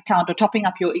bank account or topping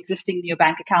up your existing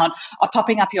neobank account or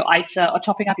topping up your ISA or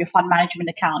topping up your fund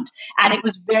management account. And it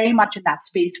was very much in that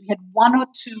space. We had 1 or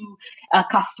 2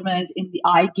 customers in the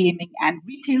iGaming and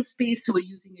retail space who were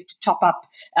using it to top up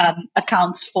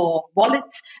accounts for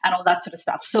wallets and all that sort of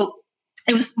stuff. So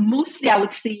it was mostly, I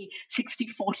would say,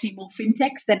 60-40 more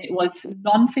fintechs than it was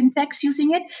non-fintechs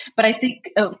using it. But I think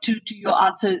to your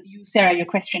answer, you, Sarah, your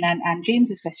question and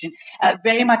James's question,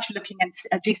 very much looking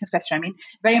at Jason's question,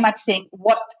 very much saying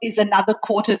what is another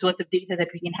quarter's worth of data that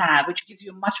we can have, which gives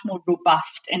you a much more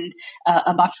robust and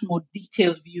a much more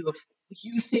detailed view of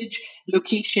usage,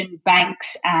 location,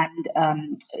 banks,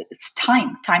 and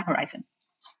time horizon.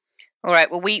 All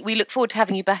right. Well, we look forward to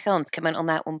having you back on to comment on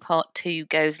that when part 2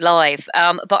 goes live.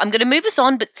 But I'm going to move us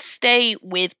on, but stay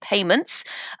with payments.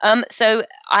 So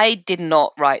I did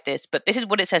not write this, but this is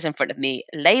what it says in front of me.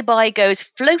 Lay-By goes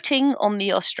floating on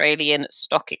the Australian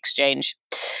Stock Exchange.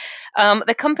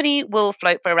 The company will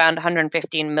float for around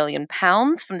 £115 million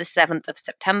from the 7th of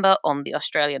September on the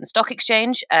Australian Stock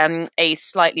Exchange. A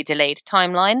slightly delayed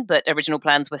timeline, but original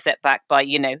plans were set back by,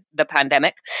 the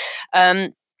pandemic.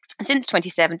 Since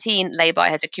 2017, Lay-By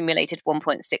has accumulated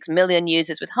 1.6 million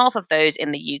users, with half of those in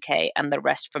the UK and the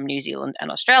rest from New Zealand and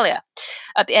Australia.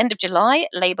 At the end of July,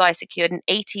 Lay-By secured an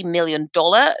 $80 million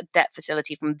debt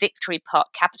facility from Victory Park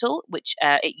Capital, which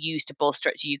it used to bolster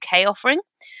its UK offering.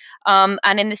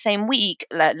 And in the same week,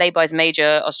 Lay-By's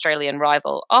major Australian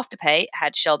rival, Afterpay,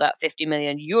 had shelled out €50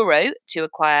 million to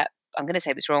acquire, I'm going to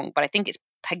say this wrong, but I think it's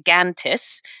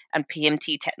Pagantis and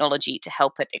PMT technology to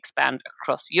help it expand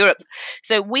across Europe.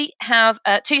 So we have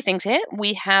 2 things here.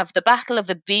 We have the battle of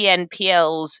the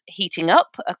BNPLs heating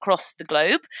up across the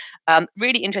globe.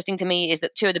 Really interesting to me is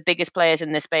that 2 of the biggest players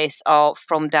in this space are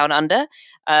from down under.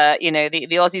 The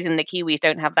Aussies and the Kiwis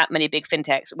don't have that many big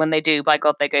fintechs. When they do, by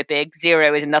God, they go big.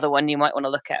 Xero is another one you might want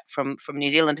to look at from New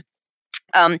Zealand.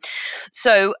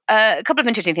 So a couple of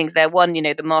interesting things there. One,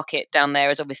 the market down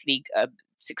there is obviously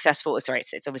successful. Sorry,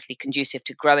 it's obviously conducive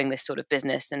to growing this sort of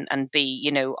business. And B,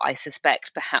 I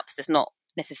suspect perhaps there's not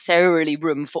necessarily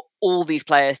room for all these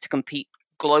players to compete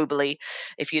globally.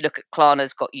 If you look at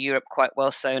Klarna's got Europe quite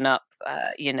well sewn up.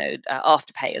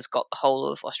 Afterpay has got the whole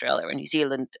of Australia and New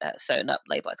Zealand sewn up.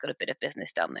 Lay-By's got a bit of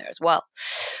business down there as well.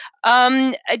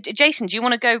 Jason, do you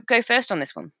want to go first on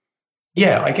this one?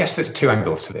 Yeah, I guess there's 2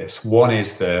 angles to this. One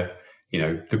is the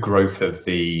growth of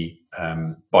the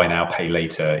buy now, pay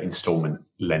later installment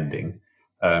lending,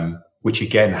 which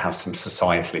again has some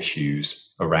societal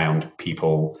issues around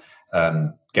people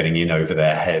getting in over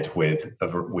their head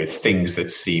with things that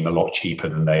seem a lot cheaper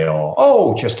than they are.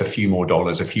 Oh, just a few more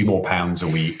dollars, a few more pounds a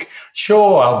week.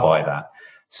 Sure, I'll buy that.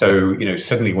 So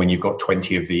suddenly when you've got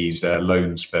 20 of these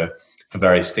loans for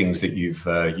various things that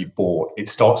you've bought, it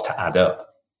starts to add up.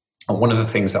 And one of the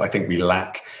things that I think we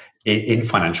lack in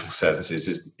financial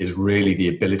services is really the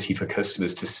ability for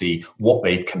customers to see what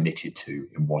they've committed to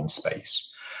in one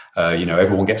space.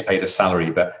 Everyone gets paid a salary,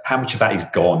 but how much of that is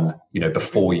gone,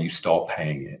 before you start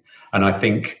paying it? And I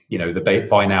think, the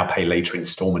buy now, pay later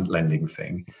installment lending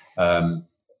thing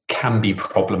can be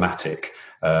problematic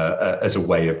as a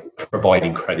way of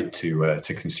providing credit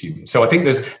to consumers. So I think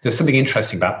there's something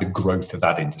interesting about the growth of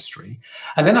that industry.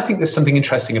 And then I think there's something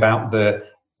interesting about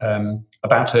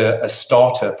a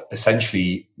startup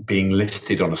essentially being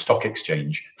listed on a stock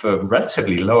exchange for a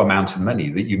relatively low amount of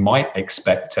money that you might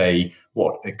expect a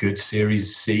good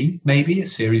Series C, maybe a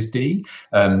Series D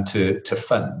to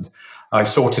fund. I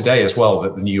saw today as well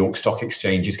that the New York Stock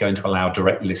Exchange is going to allow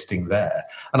direct listing there.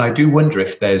 And I do wonder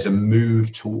if there's a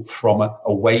move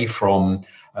away from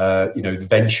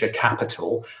venture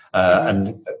capital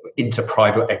and into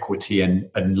private equity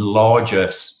and larger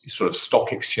sort of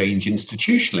stock exchange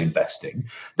institutional investing.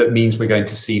 That means we're going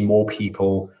to see more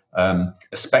people,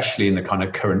 especially in the kind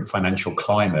of current financial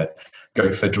climate, go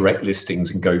for direct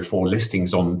listings and go for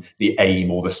listings on the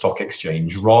AIM or the stock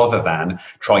exchange rather than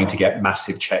trying to get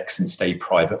massive checks and stay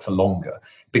private for longer.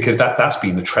 Because that's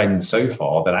been the trend so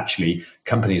far, that actually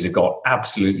companies have got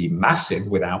absolutely massive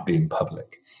without being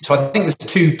public. So I think there's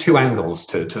two angles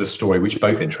to the story, which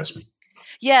both interest me.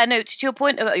 Yeah, no, to your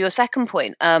point about your second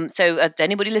point.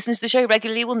 Anybody listens to the show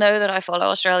regularly will know that I follow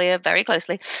Australia very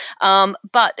closely.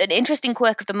 But an interesting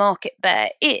quirk of the market there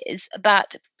is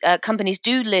that companies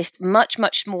do list much,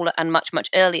 much smaller and much,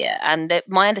 much earlier. And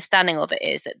my understanding of it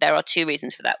is that there are two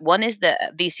reasons for that. One is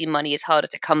that VC money is harder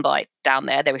to come by down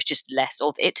there. There is just less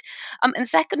of it. And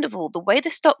second of all, the way the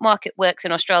stock market works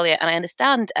in Australia, and I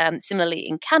understand similarly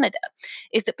in Canada,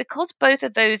 is that because both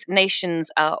of those nations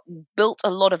built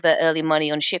a lot of their early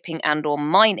money on shipping and or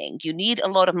mining, you need a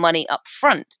lot of money up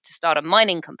front to start a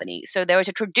mining company. So there is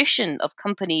a tradition of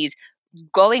companies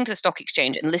going to the stock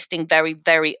exchange and listing very,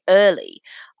 very early,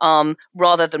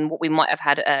 rather than what we might have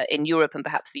had in Europe and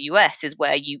perhaps the US, is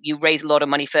where you raise a lot of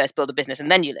money first, build a business,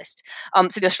 and then you list.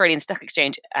 So the Australian Stock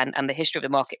Exchange and the history of the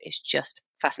market is just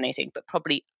fascinating, but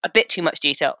probably a bit too much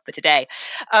detail for today.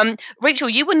 Rachel,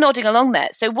 you were nodding along there.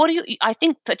 So what do you, I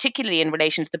think particularly in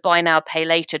relation to the buy now, pay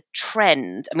later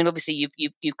trend, I mean, obviously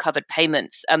you've covered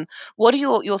payments. What are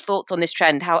your thoughts on this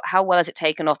trend? How well has it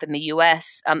taken off in the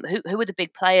US? Who are the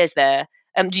big players there?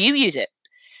 Do you use it?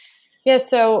 Yeah,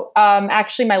 so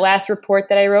actually my last report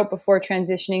that I wrote before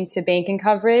transitioning to banking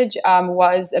coverage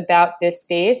was about this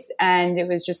space, and it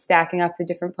was just stacking up the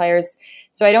different players.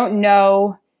 So I don't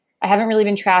know, I haven't really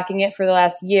been tracking it for the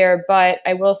last year, but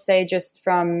I will say just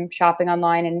from shopping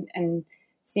online and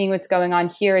seeing what's going on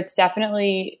here, it's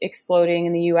definitely exploding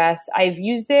in the US. I've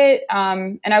used it,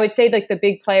 and I would say like the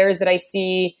big players that I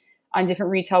see on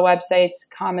different retail websites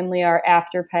commonly are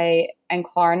Afterpay and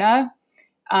Klarna.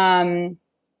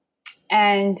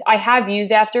 And I have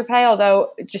used Afterpay,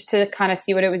 although just to kind of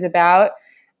see what it was about.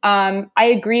 I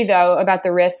agree, though, about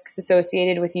the risks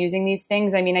associated with using these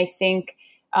things. I mean, I think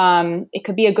it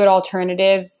could be a good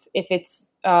alternative if it's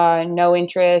no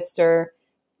interest or,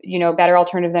 better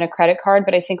alternative than a credit card.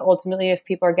 But I think ultimately if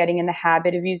people are getting in the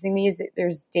habit of using these,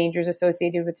 there's dangers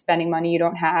associated with spending money you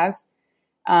don't have.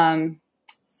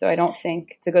 So I don't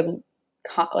think it's a good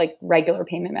regular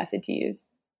payment method to use.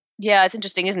 Yeah, it's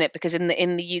interesting, isn't it? Because in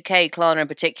the UK, Klarna in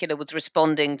particular was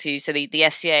responding to, so the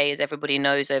FCA, as everybody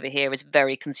knows over here, is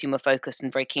very consumer focused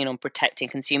and very keen on protecting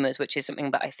consumers, which is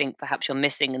something that I think perhaps you're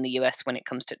missing in the US when it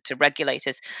comes to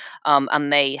regulators.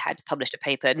 And they had published a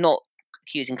paper, not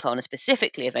accusing Klarna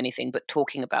specifically of anything, but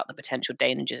talking about the potential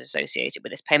dangers associated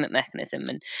with this payment mechanism.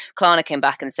 And Klarna came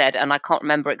back and said, and I can't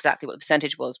remember exactly what the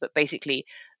percentage was, but basically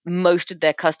most of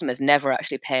their customers never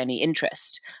actually pay any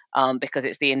interest, because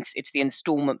it's the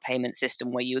installment payment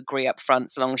system where you agree up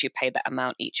front. So long as you pay that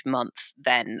amount each month,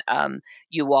 then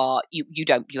you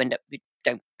don't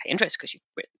pay interest because you've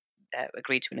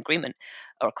agreed to an agreement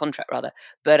or a contract rather.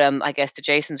 But I guess to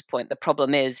Jason's point, the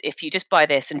problem is if you just buy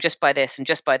this and just buy this and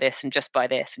just buy this and just buy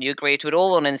this, and you agree to it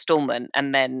all on installment,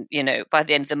 and then by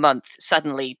the end of the month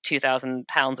suddenly £2,000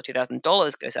 or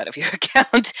 $2,000 goes out of your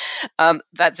account,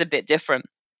 that's a bit different.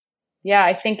 Yeah,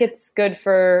 I think it's good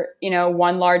for,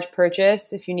 one large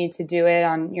purchase if you need to do it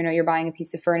on, you're buying a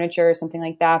piece of furniture or something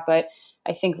like that. But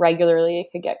I think regularly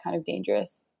it could get kind of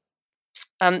dangerous.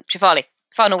 Shefali,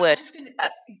 final word.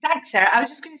 Thanks, Sarah. I was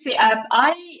just going to say,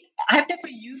 I've never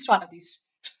used one of these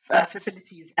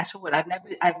facilities at all. I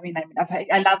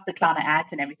love the Klarna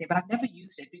ads and everything, but I've never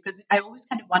used it because I always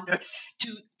kind of wonder,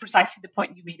 to precisely the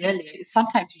point you made earlier, is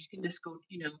sometimes you can just go,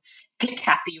 click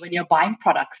happy when you're buying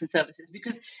products and services,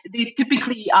 because they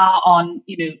typically are on,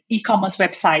 e-commerce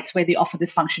websites where they offer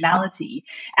this functionality.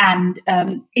 And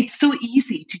it's so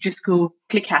easy to just go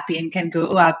click happy and can go,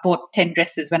 I've bought 10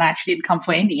 dresses when I actually didn't come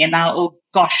for any. And now, oh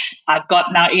gosh, I've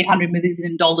got now $800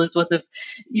 million worth of,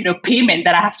 payment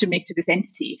that I have to make to this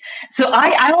entity. So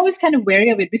I'm always kind of wary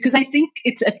of it because I think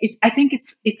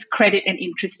it's credit and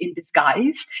interest in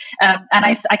disguise. And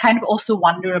I kind of also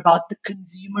wonder about the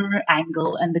consumer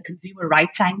angle and the consumer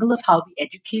rights angle of how we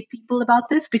educate people about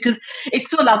this, because it's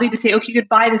so lovely to say, okay, you could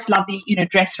buy this lovely,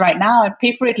 dress right now and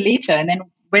pay for it later. And then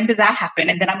when does that happen?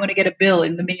 And then I'm going to get a bill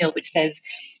in the mail which says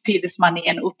pay this money,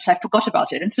 and oops, I forgot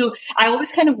about it. And so I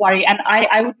always kind of worry, and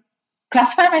I would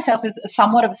classify myself as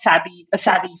somewhat of a savvy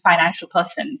financial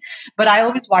person, but I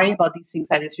always worry about these things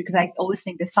like this because I always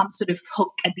think there's some sort of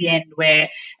hook at the end where,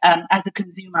 as a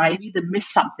consumer, I either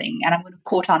miss something and I'm going to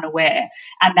caught unaware,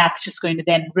 and that's just going to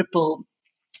then ripple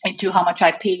into how much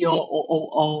I pay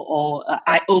or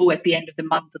I owe at the end of the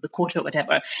month or the quarter or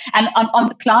whatever. And on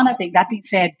the Klarna thing, that being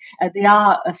said, they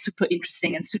are a super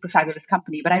interesting and super fabulous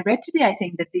company. But I read today, I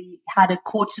think, that they had a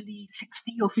quarterly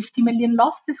 60 or 50 million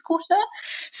loss this quarter.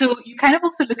 So you kind of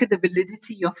also look at the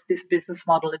validity of this business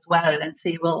model as well and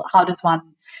say, well, how does one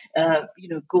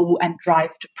go and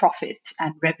drive to profit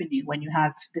and revenue when you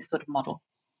have this sort of model?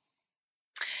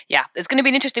 Yeah, it's going to be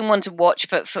an interesting one to watch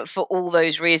for all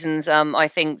those reasons. I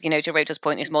think, to Rachel's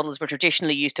point, these models were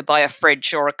traditionally used to buy a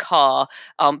fridge or a car.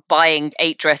 Buying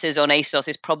 8 dresses on ASOS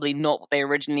is probably not what they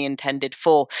originally intended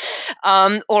for.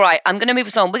 All right, I'm going to move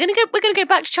us on. We're going to go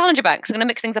back to Challenger Bank. So I'm going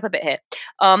to mix things up a bit here.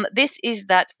 This is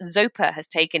that Zopa has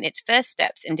taken its first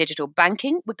steps in digital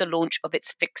banking with the launch of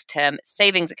its fixed-term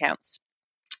savings accounts.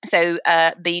 So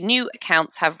the new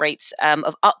accounts have rates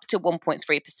of up to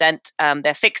 1.3%.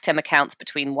 They're fixed-term accounts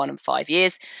between 1 and 5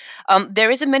 years. There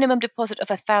is a minimum deposit of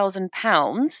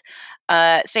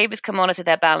 £1,000. Savers can monitor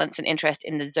their balance and interest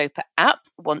in the Zopa app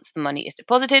once the money is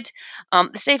deposited.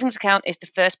 The savings account is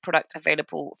the first product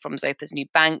available from Zopa's new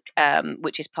bank,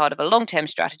 which is part of a long-term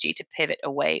strategy to pivot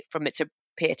away from its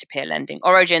peer-to-peer lending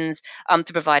origins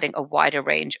to providing a wider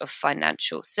range of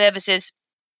financial services.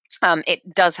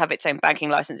 It does have its own banking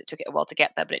license. It took it a while to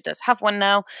get there, but it does have one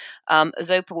now.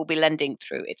 Zopa will be lending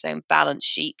through its own balance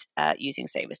sheet using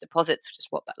savers deposits, which is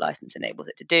what that license enables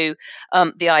it to do.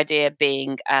 The idea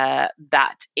being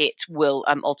that it will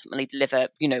ultimately deliver,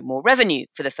 more revenue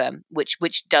for the firm, which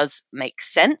does make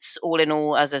sense, all in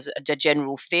all, as a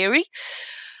general theory.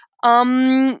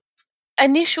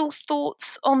 Initial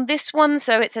thoughts on this one.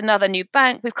 So it's another new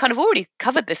bank. We've kind of already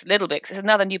covered this a little bit because it's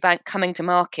another new bank coming to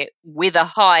market with a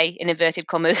high, in inverted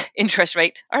commas, interest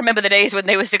rate. I remember the days when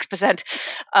they were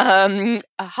 6%, a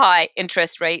high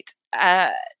interest rate.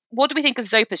 What do we think of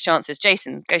Zopa's chances?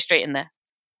 Jason, go straight in there.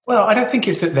 Well, I don't think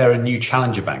it's that they're a new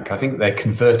challenger bank. I think they're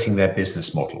converting their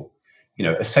business model.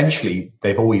 Essentially,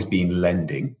 they've always been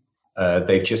lending.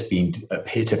 They've just been a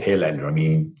peer-to-peer lender. I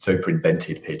mean, Zopa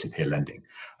invented peer-to-peer lending.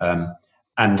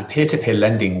 And peer-to-peer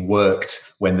lending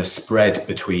worked when the spread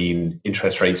between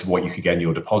interest rates of what you could get in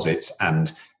your deposits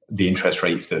and the interest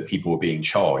rates that people were being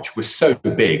charged was so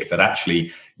big that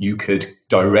actually you could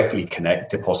directly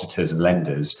connect depositors and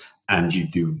lenders, and you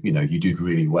did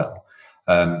really well.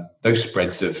 Those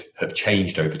spreads have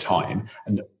changed over time,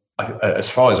 and as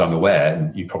far as I'm aware,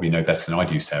 and you probably know better than I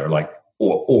do, Sarah, like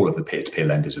all of the peer-to-peer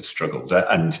lenders have struggled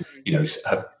and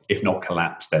have, if not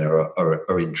collapsed, then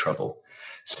are in trouble.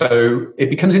 So it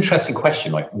becomes an interesting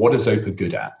question, like, what is Zopa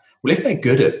good at? Well, if they're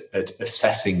good at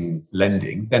assessing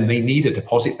lending, then they need a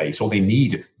deposit base, or they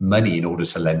need money in order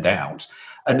to lend out.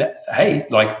 And hey,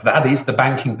 like, that is the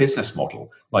banking business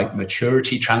model, like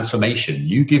maturity transformation.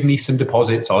 You give me some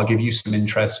deposits, I'll give you some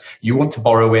interest. You want to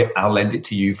borrow it, I'll lend it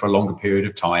to you for a longer period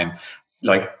of time.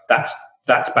 Like, that's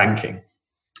banking.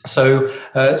 So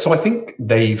I think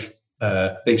they've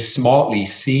smartly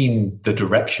seen the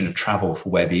direction of travel for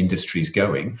where the industry is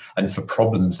going and for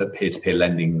problems that peer-to-peer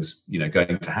lending's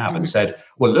going to have, and said,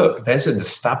 well, look, there's an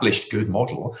established good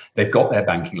model. They've got their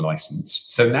banking license,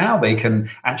 so now they can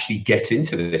actually get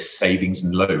into this savings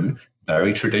and loan,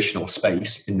 very traditional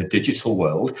space in the digital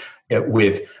world,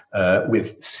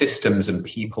 with systems and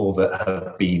people that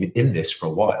have been in this for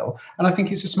a while. And I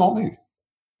think it's a smart move.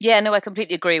 Yeah, no, I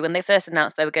completely agree. When they first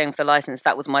announced they were going for the license,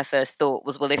 that was my first thought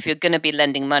was, well, if you're going to be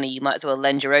lending money, you might as well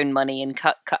lend your own money and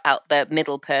cut out the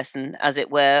middle person, as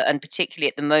it were. And particularly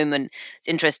at the moment, it's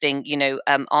interesting,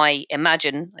 I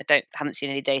imagine, haven't seen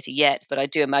any data yet, but I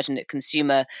do imagine that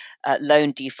consumer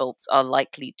loan defaults are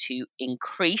likely to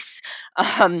increase,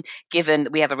 given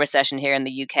that we have a recession here in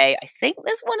the UK. I think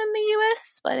there's one in the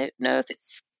US, but I don't know if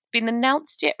it's been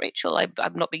announced yet, Rachel.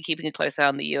 I've not been keeping a close eye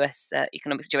on the US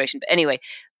economic situation. But anyway,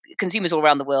 consumers all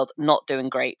around the world not doing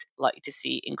great, likely to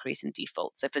see increase in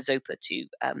default. So for Zopa to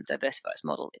diversify its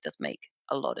model, it does make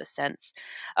a lot of sense.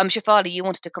 Shefali, you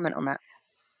wanted to comment on that?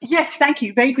 Yes, thank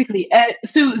you. Very quickly.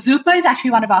 So Zopa is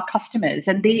actually one of our customers,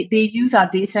 and they use our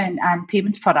data and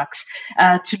payments products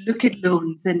to look at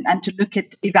loans and to look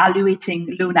at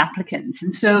evaluating loan applicants.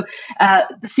 And so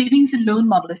the savings and loan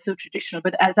model is so traditional.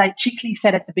 But as I cheekily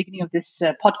said at the beginning of this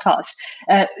podcast,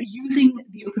 using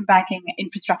the open banking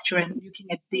infrastructure and looking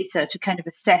at data to kind of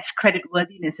assess credit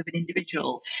worthiness of an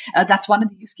individual, that's one of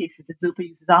the use cases that Zopa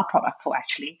uses our product for,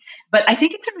 actually. But I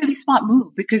think it's a really smart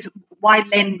move, because why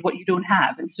lend what you don't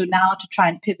have? And And so now to try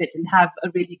and pivot and have a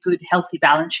really good, healthy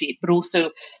balance sheet, but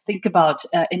also think about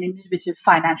an innovative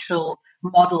financial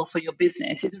model for your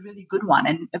business is a really good one.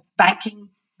 And banking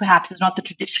perhaps is not the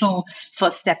traditional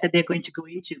first step that they're going to go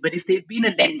into. But if they've been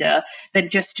a lender, then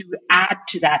just to add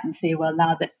to that and say, well,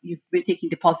 now that we're taking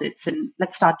deposits and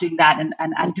let's start doing that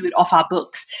and do it off our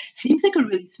books, seems like a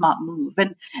really smart move.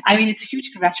 And I mean, it's a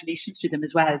huge congratulations to them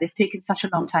as well. They've taken such a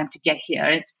long time to get here.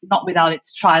 It's not without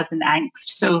its trials and angst.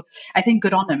 So I think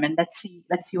good on them. And let's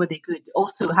see what they could.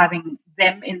 Also, having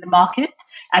them in the market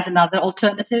as another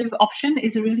alternative option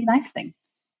is a really nice thing.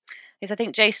 Yes, I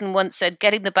think Jason once said,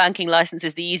 getting the banking license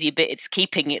is the easy bit. It's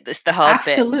keeping it that's the hard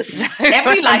Absolutely. bit. So,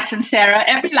 every license, Sarah,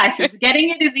 every license. Getting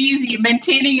it is easy.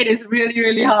 Maintaining it is really,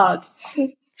 really hard.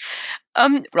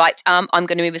 Right, I'm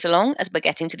going to move us along as we're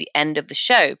getting to the end of the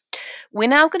show. We're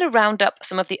now going to round up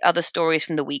some of the other stories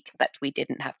from the week that we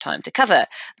didn't have time to cover.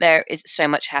 There is so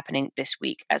much happening this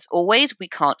week. As always, we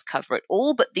can't cover it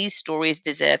all, but these stories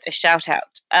deserve a shout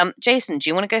out. Jason, do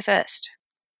you want to go first?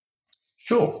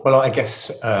 Sure. Well, I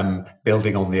guess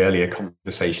building on the earlier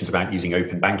conversations about using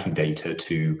open banking data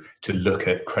to look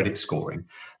at credit scoring,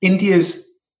 India's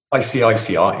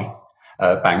ICICI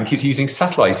Bank is using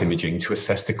satellite imaging to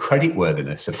assess the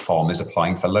creditworthiness of farmers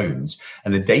applying for loans,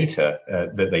 and the data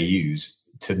that they use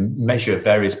to measure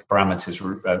various parameters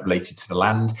related to the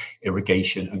land,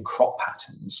 irrigation, and crop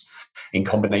patterns, in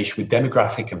combination with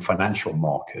demographic and financial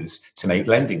markers to make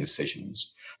lending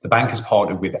decisions. The bank has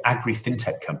partnered with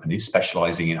agri-fintech companies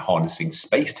specializing in harnessing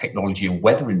space technology and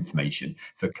weather information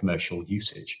for commercial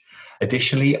usage.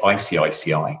 Additionally,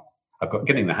 ICICI,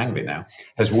 getting the hang of it now,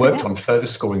 has worked on further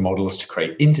scoring models to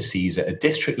create indices at a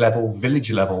district level,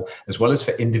 village level, as well as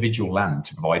for individual land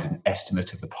to provide an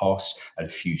estimate of the past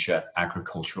and future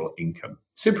agricultural income.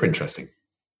 Super interesting.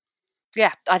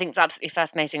 Yeah, I think it's absolutely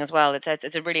fascinating as well.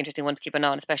 It's a really interesting one to keep an eye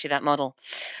on, especially that model.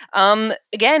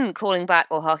 Again, calling back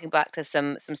or harking back to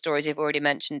some stories you've already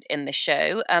mentioned in the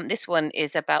show. This one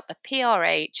is about the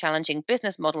PRA challenging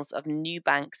business models of new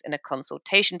banks in a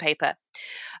consultation paper.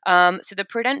 So the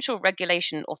Prudential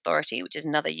Regulation Authority, which is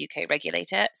another UK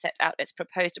regulator, set out its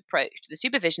proposed approach to the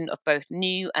supervision of both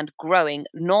new and growing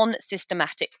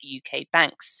non-systematic UK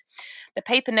banks. The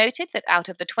paper noted that out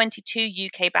of the 22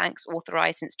 UK banks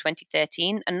authorised since 2013,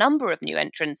 a number of new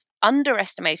entrants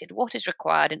underestimated what is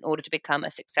required in order to become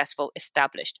a successful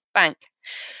established bank.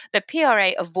 The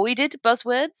PRA avoided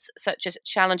buzzwords such as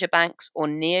challenger banks or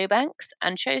neobanks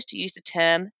and chose to use the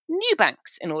term new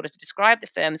banks in order to describe the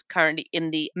firms currently in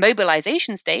the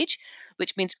mobilization stage,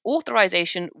 which means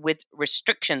authorization with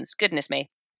restrictions. Goodness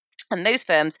me. And those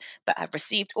firms that have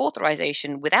received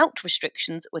authorization without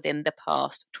restrictions within the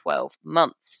past 12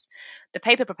 months. The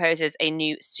paper proposes a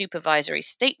new supervisory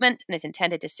statement and is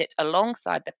intended to sit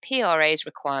alongside the PRA's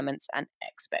requirements and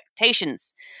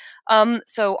expectations.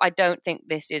 So I don't think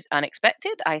this is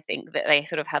unexpected. I think that they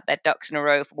sort of had their ducks in a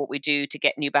row for what we do to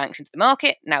get new banks into the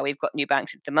market. Now we've got new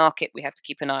banks into the market. We have to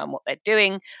keep an eye on what they're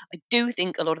doing. I do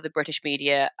think a lot of the British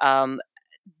media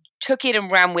took it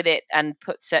and ran with it and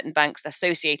put certain banks,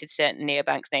 associated certain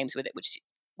neobanks names with it, which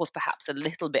was perhaps a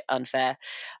little bit unfair.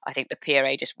 I think the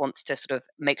PRA just wants to sort of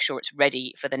make sure it's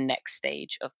ready for the next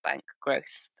stage of bank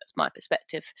growth. That's my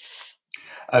perspective.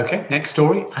 Okay, next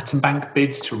story. Atom Bank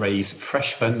bids to raise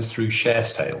fresh funds through share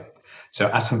sale. So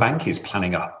Atom Bank is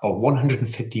planning a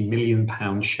 £150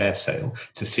 million share sale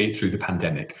to see it through the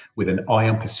pandemic, with an eye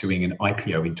on pursuing an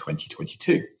IPO in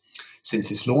 2022.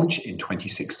 Since its launch in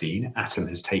 2016, Atom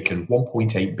has taken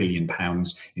 £1.8 billion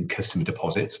in customer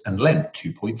deposits and lent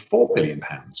 £2.4 billion.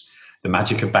 The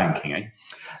magic of banking, eh?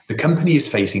 The company is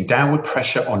facing downward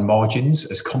pressure on margins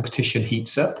as competition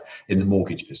heats up in the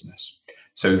mortgage business.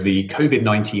 So the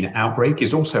COVID-19 outbreak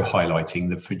is also highlighting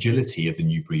the fragility of the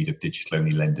new breed of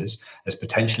digital-only lenders as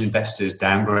potential investors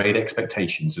downgrade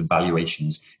expectations and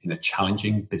valuations in a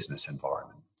challenging business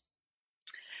environment.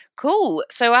 Cool.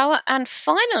 So our and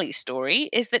finally story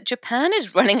is that Japan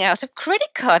is running out of credit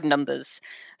card numbers.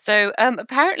 So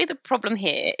apparently the problem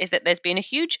here is that there's been a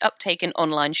huge uptake in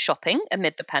online shopping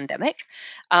amid the pandemic,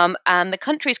 and the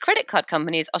country's credit card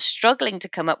companies are struggling to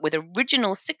come up with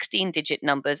original 16-digit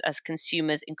numbers as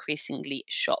consumers increasingly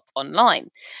shop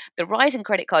online. The rise in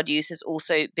credit card use has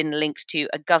also been linked to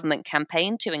a government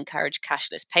campaign to encourage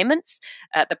cashless payments.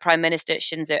 The Prime Minister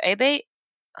Shinzo Abe,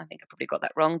 I think I probably got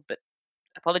that wrong, but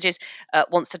apologies,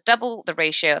 wants to double the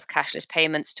ratio of cashless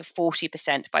payments to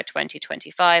 40% by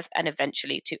 2025 and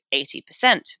eventually to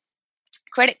 80%.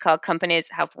 Credit card companies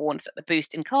have warned that the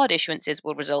boost in card issuances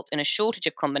will result in a shortage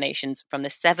of combinations from the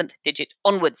 7th digit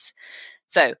onwards.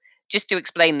 So, just to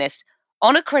explain this,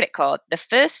 On a credit card, the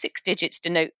first 6 digits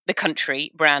denote the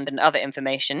country, brand, and other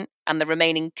information, and the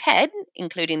remaining 10,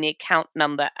 including the account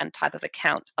number and type of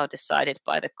account, are decided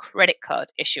by the credit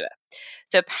card issuer.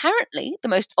 So apparently, the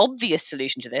most obvious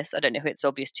solution to this, I don't know who it's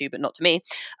obvious to, but not to me,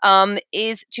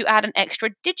 is to add an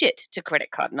extra digit to credit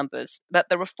card numbers. But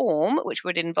the reform, which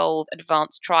would involve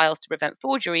advanced trials to prevent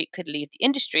forgery, could leave the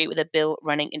industry with a bill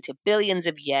running into billions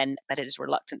of yen that it is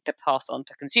reluctant to pass on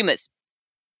to consumers.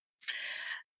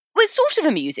 Well, it's sort of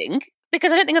amusing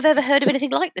because I don't think I've ever heard of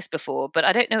anything like this before, but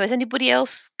I don't know, has anybody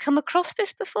else come across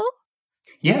this before?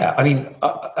 Yeah, I mean,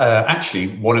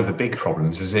 actually, one of the big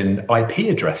problems is in IP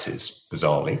addresses,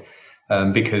 bizarrely,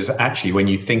 because actually, when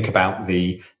you think about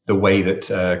the way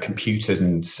that computers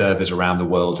and servers around the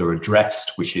world are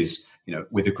addressed, which is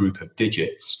with a group of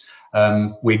digits,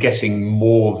 we're getting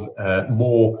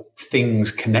more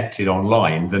things connected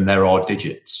online than there are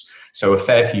digits. So a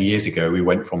fair few years ago, we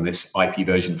went from this IP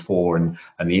version 4 and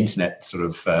the internet sort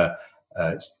of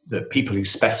the people who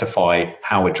specify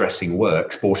how addressing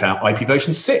works brought out IP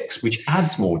version 6, which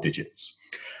adds more digits.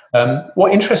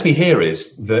 What interests me here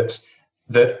is that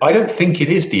I don't think it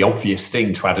is the obvious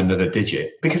thing to add another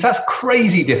digit, because that's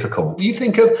crazy difficult. You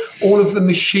think of all of the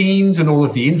machines and all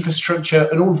of the infrastructure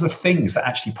and all of the things that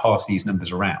actually pass these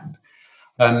numbers around.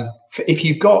 If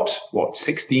you've got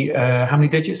 60, how many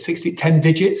digits? 10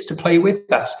 digits to play with.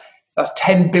 That's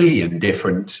 10 billion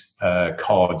different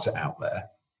cards out there.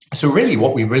 So really,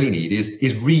 what we really need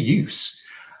is reuse.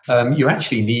 You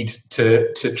actually need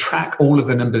to track all of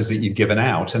the numbers that you've given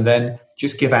out, and then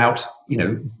just give out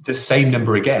the same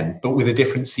number again, but with a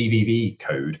different CVV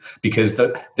code, because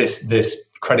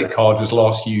this credit card was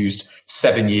last used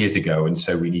 7 years ago, and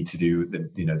so we need to do the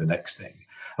next thing.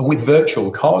 And with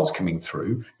virtual cards coming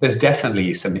through, there's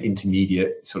definitely some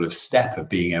intermediate sort of step of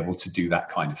being able to do that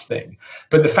kind of thing.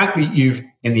 But the fact that you've,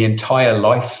 in the entire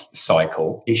life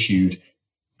cycle, issued,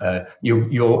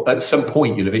 you're at some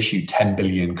point you'll have issued 10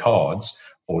 billion cards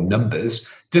or numbers,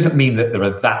 doesn't mean that there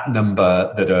are that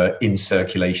number that are in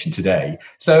circulation today.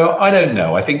 So I don't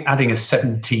know. I think adding a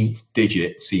 17th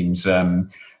digit seems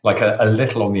like a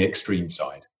little on the extreme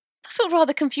side. That's what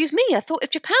rather confused me. I thought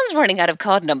if Japan's running out of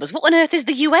card numbers, what on earth is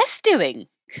the US doing?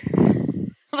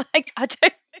 I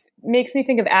don't. Makes me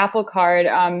think of Apple Card.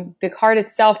 The card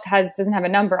itself doesn't have a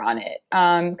number on it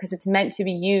because it's meant to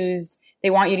be used.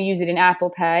 They want you to use it in Apple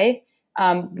Pay,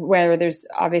 where there's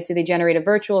obviously they generate a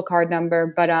virtual card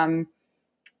number. But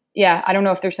yeah, I don't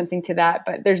know if there's something to that,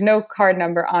 but there's no card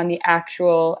number on the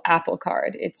actual Apple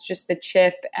Card. It's just the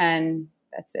chip, and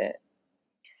that's it.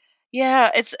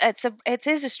 Yeah, it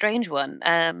is a strange one.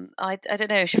 I don't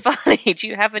know, Shefali, do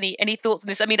you have any thoughts on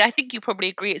this? I mean, I think you probably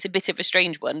agree it's a bit of a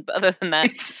strange one, but other than that,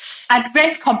 it's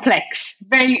very complex.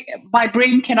 My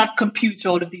brain cannot compute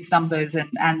all of these numbers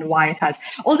and why it has.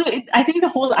 Although I think the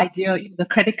whole idea, the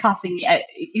credit card thing,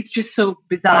 is just so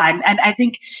bizarre. And I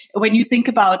think when you think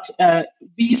about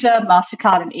Visa,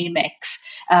 MasterCard, and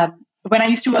Amex. When I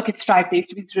used to work at Stripe, there used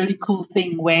to be this really cool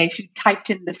thing where if you typed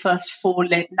in the first 4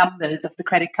 numbers of the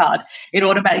credit card, it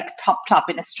automatically popped up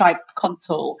in a Stripe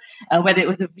console, whether it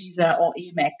was a Visa or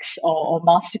Amex or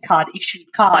MasterCard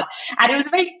issued card. And it was a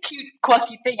very cute,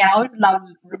 quirky thing. And I always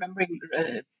loved remembering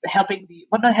helping the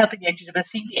engineers, but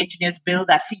seeing the engineers build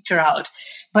that feature out.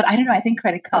 But I don't know, I think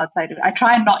credit cards, I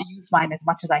try and not use mine as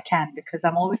much as I can because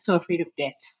I'm always so afraid of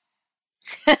debt.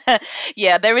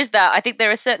 Yeah, there is that. I think there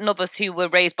are certain of us who were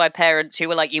raised by parents who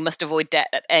were like, you must avoid debt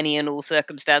at any and all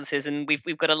circumstances, and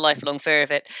we've got a lifelong fear of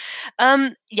it.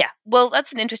 Yeah, well,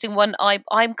 that's an interesting one.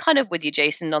 I'm kind of with you,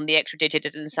 Jason, on the extra digit. It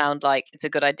doesn't sound like it's a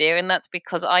good idea, and that's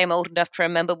because I am old enough to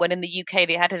remember when in the UK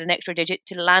they added an extra digit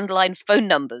to landline phone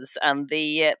numbers and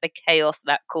the chaos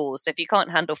that caused. So if you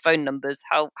can't handle phone numbers,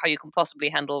 how you can possibly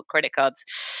handle credit cards?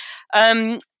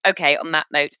 Okay, on that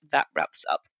note, that wraps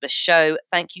up the show.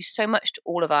 Thank you so much to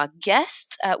all of our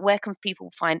guests. Where can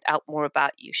people find out more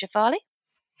about you, Shefali?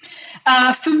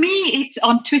 For me, it's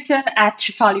on Twitter at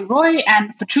Shefali Roy,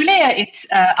 and for TrueLayer, it's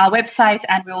our website,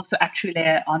 and we're also at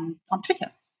TrueLayer on Twitter.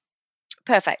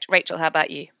 Perfect. Rachel, how about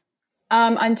you?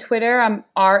 On Twitter, I'm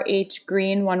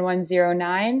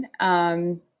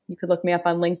RHGreen1109. You could look me up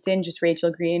on LinkedIn, just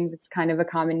Rachel Green. It's kind of a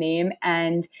common name.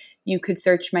 And you could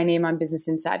search my name on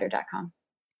businessinsider.com.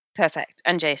 Perfect.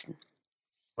 And Jason?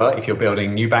 Well, if you're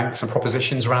building new banks and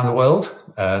propositions around the world,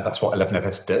 that's what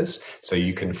 11FS does. So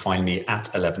you can find me at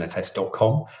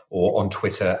 11fs.com or on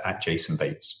Twitter at Jason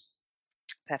Bates.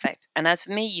 Perfect. And as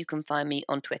for me, you can find me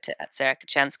on Twitter at Sarah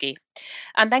Kocianski.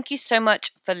 And thank you so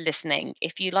much for listening.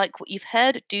 If you like what you've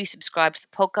heard, do subscribe to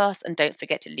the podcast and don't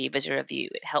forget to leave us a review.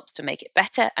 It helps to make it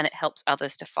better and it helps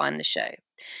others to find the show.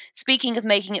 Speaking of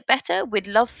making it better, we'd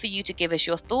love for you to give us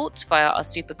your thoughts via our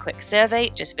super quick survey.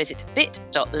 Just visit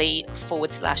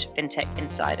bit.ly/FinTech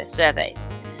Insider Survey.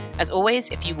 As always,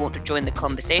 if you want to join the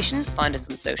conversation, find us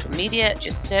on social media.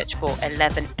 Just search for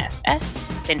 11FS,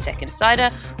 FinTech Insider,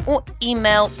 or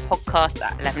email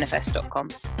podcast@11fs.com.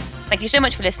 Thank you so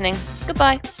much for listening.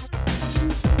 Goodbye.